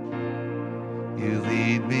 You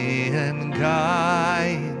lead me and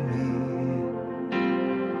guide me.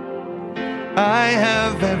 I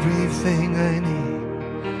have everything I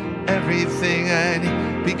need, everything I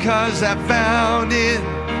need, because I found it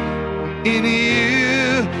in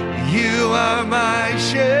you. You are my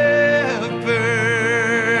shepherd.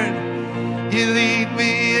 You lead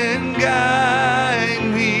me and guide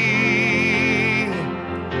me.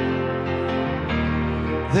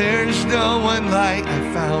 There's no one like.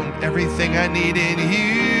 I found everything I need in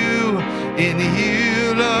you,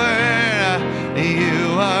 Lord.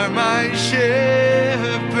 You are my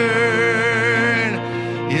shepherd.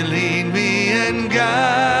 You lead me and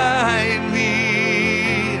guide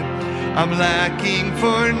me. I'm lacking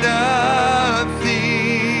for nothing,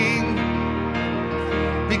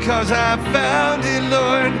 because I found it,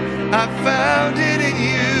 Lord. I found it in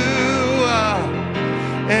you,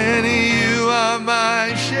 and you are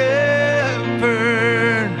my shepherd.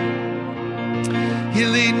 You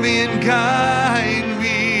lead me and guide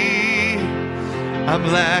me. I'm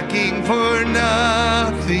lacking for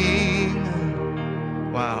nothing.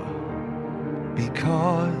 Wow.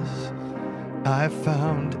 Because I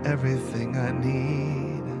found everything I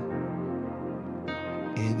need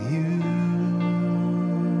in you.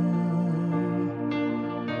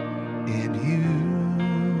 In you,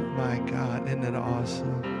 my God, isn't it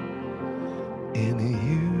awesome? In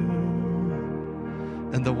you.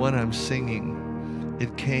 And the one I'm singing,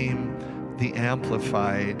 it came, the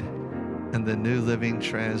Amplified, and the New Living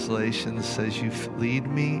Translation says, you lead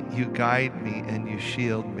me, you guide me, and you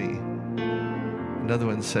shield me. Another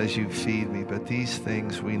one says, you feed me. But these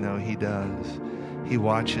things we know he does. He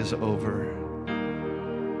watches over.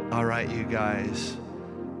 All right, you guys.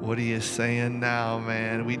 What are you saying now,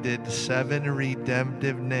 man? We did 7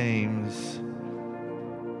 redemptive names.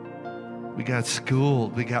 We got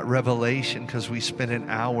schooled. We got revelation because we spent an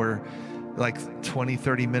hour, like 20,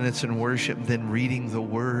 30 minutes in worship, then reading the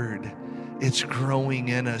word. It's growing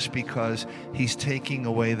in us because he's taking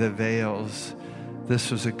away the veils. This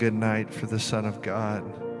was a good night for the Son of God.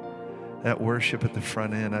 That worship at the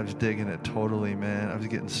front end, I was digging it totally, man. I was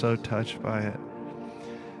getting so touched by it.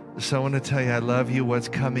 So I want to tell you, I love you. What's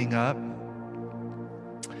coming up?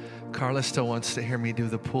 Carla still wants to hear me do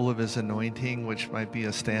the pool of his anointing, which might be a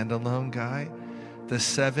standalone guy. The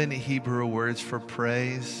 7 Hebrew words for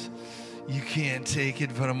praise. You can't take it,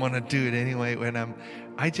 but I'm going to do it anyway.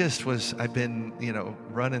 I've been,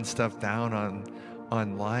 running stuff down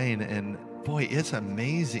online, and boy, it's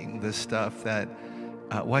amazing, the stuff that,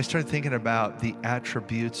 I started thinking about the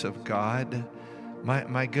attributes of God.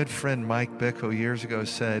 My good friend Mike Bickle years ago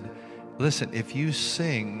said, listen, if you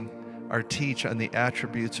sing or teach on the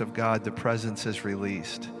attributes of God, the presence is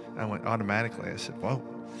released. I went automatically, I said, whoa.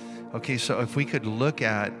 Okay, so if we could look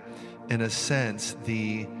at, in a sense,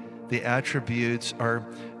 the attributes are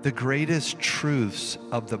the greatest truths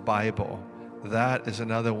of the Bible. That is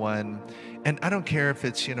another one. And I don't care if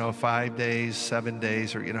it's, 5 days, 7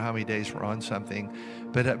 days, or how many days we're on something,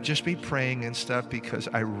 but just be praying and stuff, because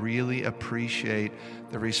I really appreciate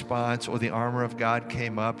the response. Or the armor of God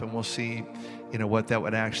came up, and we'll see, what that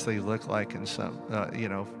would actually look like in some,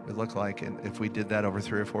 if we did that over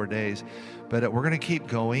 3 or 4 days. But we're going to keep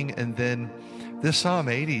going. And then this Psalm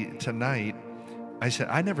 80 tonight, I said,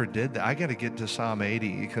 I never did that. I got to get to Psalm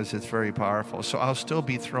 80 because it's very powerful. So I'll still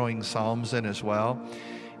be throwing Psalms in as well.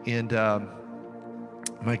 And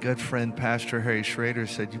my good friend, Pastor Harry Schrader,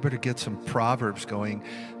 said, you better get some Proverbs going.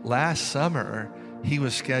 Last summer, he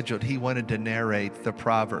was scheduled. He wanted to narrate the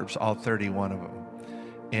Proverbs, all 31 of them,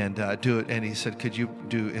 and do it. And he said, could you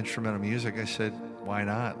do instrumental music? I said, why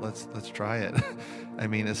not? Let's try it. I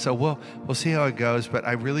mean, so we'll see how it goes. But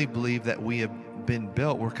I really believe that we have been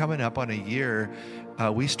built. We're coming up on a year.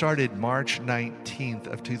 We started March 19th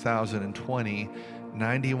of 2020,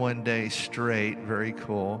 91 days straight. Very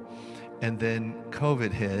cool. And then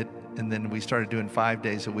COVID hit, and then we started doing 5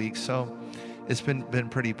 days a week. So it's been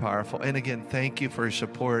pretty powerful. And again, thank you for your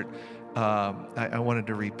support. I wanted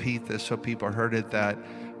to repeat this so people heard it, that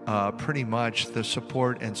pretty much the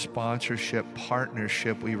support and sponsorship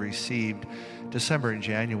partnership we received December and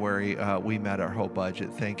January, we met our whole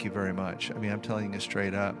budget. Thank you very much. I mean, I'm telling you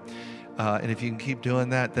straight up. And if you can keep doing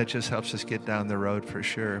that, that just helps us get down the road for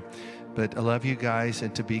sure. But I love you guys,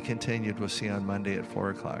 and to be continued. We'll see you on Monday at 4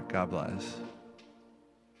 o'clock. God bless.